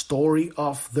the story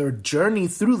of their journey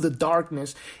through the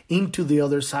darkness into the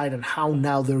other side, and how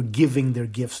now they're giving their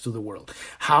gifts to the world.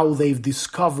 How they've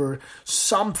discovered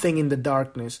something in the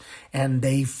darkness, and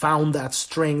they found that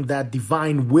strength, that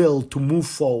divine will to move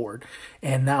forward.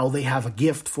 And now they have a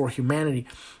gift for humanity.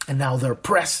 And now they're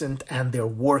present and they're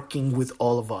working with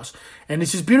all of us. And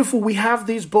this is beautiful. We have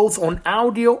these both on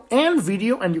audio and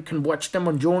video, and you can watch them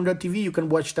on journ.tv. You can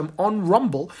watch them on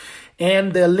Rumble.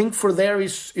 And the link for there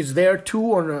is there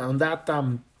too on that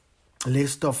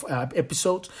list of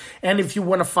episodes. And if you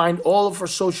want to find all of our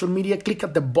social media, click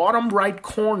at the bottom right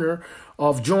corner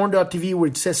of journ.tv where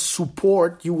it says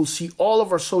support. You will see all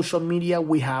of our social media.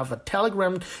 We have a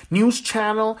Telegram news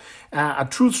channel, a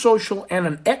Truth Social, and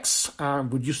an X,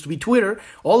 which used to be Twitter.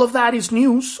 All of that is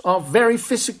news of very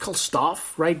physical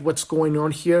stuff, right? What's going on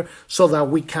here, so that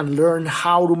we can learn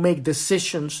how to make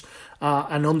decisions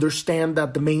and understand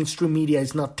that the mainstream media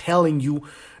is not telling you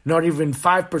not even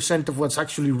 5% of what's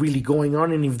actually really going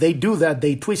on. And if they do that,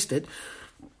 they twist it.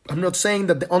 I'm not saying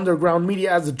that the underground media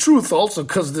has the truth also,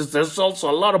 because there's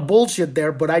also a lot of bullshit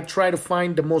there, but I try to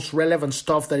find the most relevant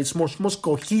stuff, that is most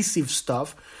cohesive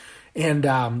stuff. And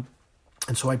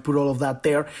so I put all of that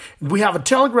there. We have a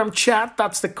Telegram chat.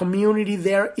 That's the community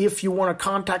there. If you want to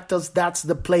contact us, that's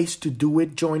the place to do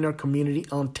it. Join our community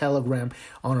on Telegram,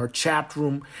 on our chat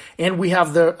room. And we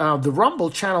have the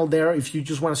Rumble channel there. If you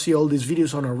just want to see all these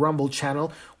videos on our Rumble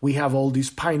channel, we have all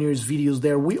these Pioneers videos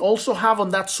there. We also have on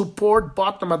that support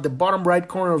button at the bottom right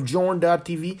corner of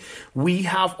journ.tv, we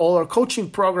have all our coaching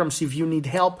programs. If you need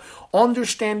help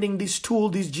understanding this tool,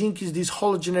 these jinkies, this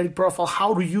hologenetic profile,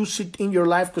 how to use it in your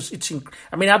life, because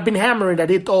I've been hammering at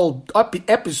it all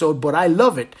episode, but I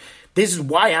love it. This is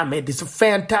why I'm it. This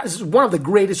is one of the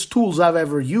greatest tools I've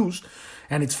ever used,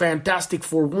 and it's fantastic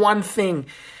for one thing,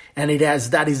 and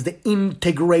that is the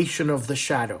integration of the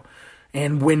shadow.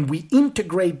 And when we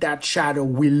integrate that shadow,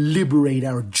 we liberate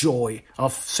our joy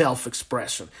of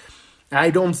self-expression.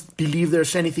 I don't believe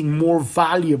there's anything more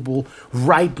valuable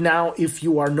right now if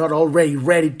you are not already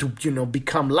ready to,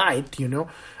 become light,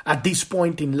 at this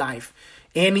point in life.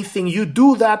 Anything you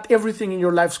do that, everything in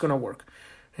your life is going to work.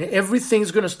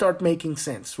 Everything's going to start making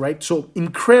sense, right? So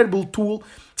incredible tool.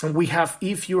 And we have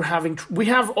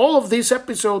all of these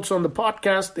episodes on the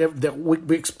podcast.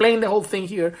 We explain the whole thing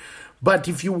here. But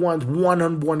if you want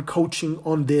one-on-one coaching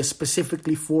on this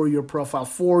specifically for your profile,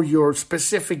 for your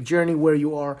specific journey where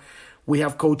you are, we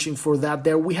have coaching for that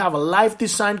there. We have a life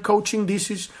design coaching.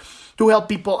 This is to help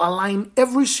people align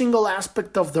every single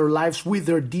aspect of their lives with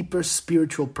their deeper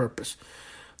spiritual purpose.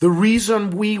 The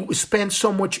reason we spend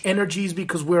so much energy is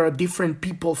because we're a different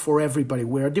people for everybody.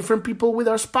 We're a different people with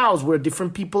our spouse. We're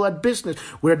different people at business.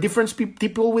 We're a different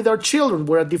people with our children.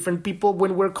 We're a different people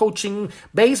when we're coaching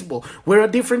baseball. We're a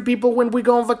different people when we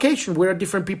go on vacation. We're a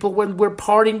different people when we're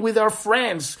partying with our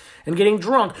friends and getting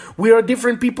drunk. We are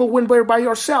different people when we're by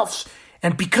ourselves.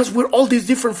 And because we're all these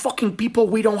different fucking people,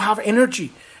 we don't have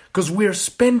energy. Because we're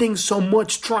spending so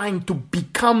much trying to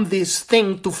become this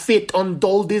thing to fit on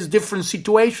all these different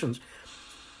situations.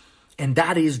 And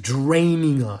that is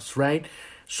draining us, right?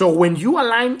 So when you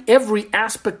align every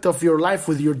aspect of your life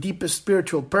with your deepest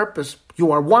spiritual purpose,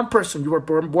 you are one person. You are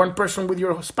one person with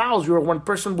your spouse. You are one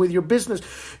person with your business.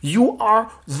 You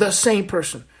are the same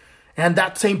person. And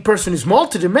that same person is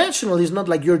multidimensional. It's not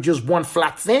like you're just one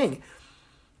flat thing.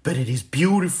 But it is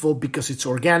beautiful because it's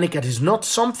organic. It is not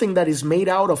something that is made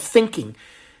out of thinking.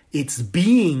 It's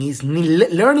being, is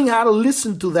learning how to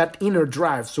listen to that inner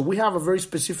drive. So we have a very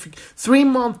specific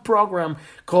 3-month program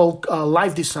called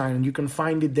Life Design, and you can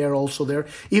find it there also there.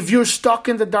 If you're stuck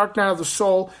in the dark night of the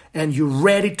soul and you're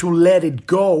ready to let it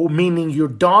go, meaning you're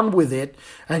done with it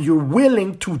and you're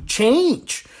willing to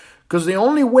change, because the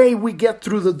only way we get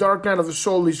through the dark night of the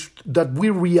soul is that we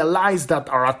realize that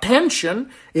our attention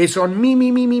is on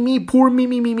me, poor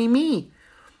me.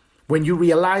 When you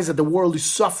realize that the world is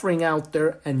suffering out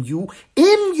there and you,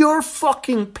 in your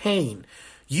fucking pain,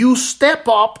 you step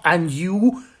up and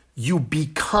you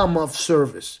become of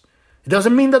service. It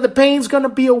doesn't mean that the pain's going to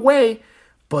be away,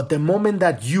 but the moment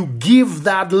that you give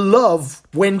that love,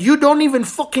 when you don't even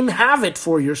fucking have it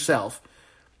for yourself,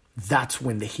 that's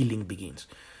when the healing begins.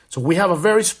 So we have a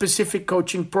very specific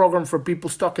coaching program for people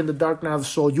stuck in the dark night of the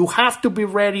soul. You have to be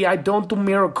ready. I don't do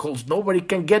miracles. Nobody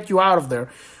can get you out of there.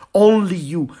 Only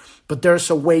you. But there's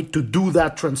a way to do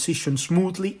that transition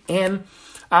smoothly and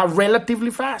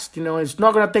relatively fast. It's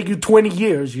not going to take you 20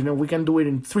 years. We can do it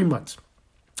in 3 months.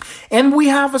 And we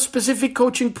have a specific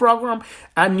coaching program,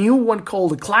 a new one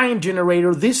called the Client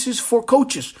Generator. This is for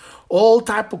coaches. All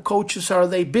type of coaches. Are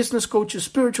they business coaches,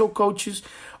 spiritual coaches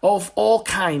of all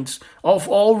kinds, of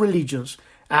all religions,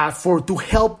 to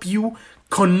help you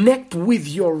connect with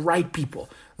your right people.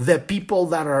 The people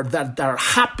that are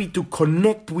happy to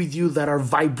connect with you, that are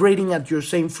vibrating at your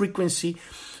same frequency,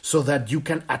 so that you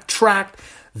can attract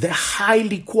the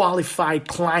highly qualified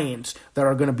clients that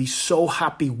are going to be so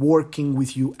happy working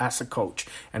with you as a coach.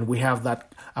 And we have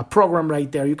that a program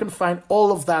right there. You can find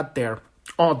all of that there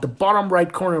on the bottom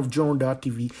right corner of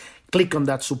Joan.tv. Click on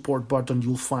that support button.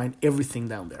 You'll find everything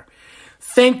down there.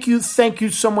 Thank you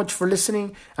so much for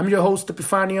listening. I'm your host,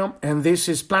 Epifanio, and this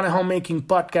is Planet Homemaking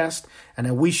Podcast, and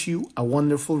I wish you a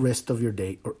wonderful rest of your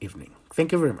day or evening.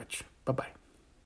 Thank you very much. Bye-bye.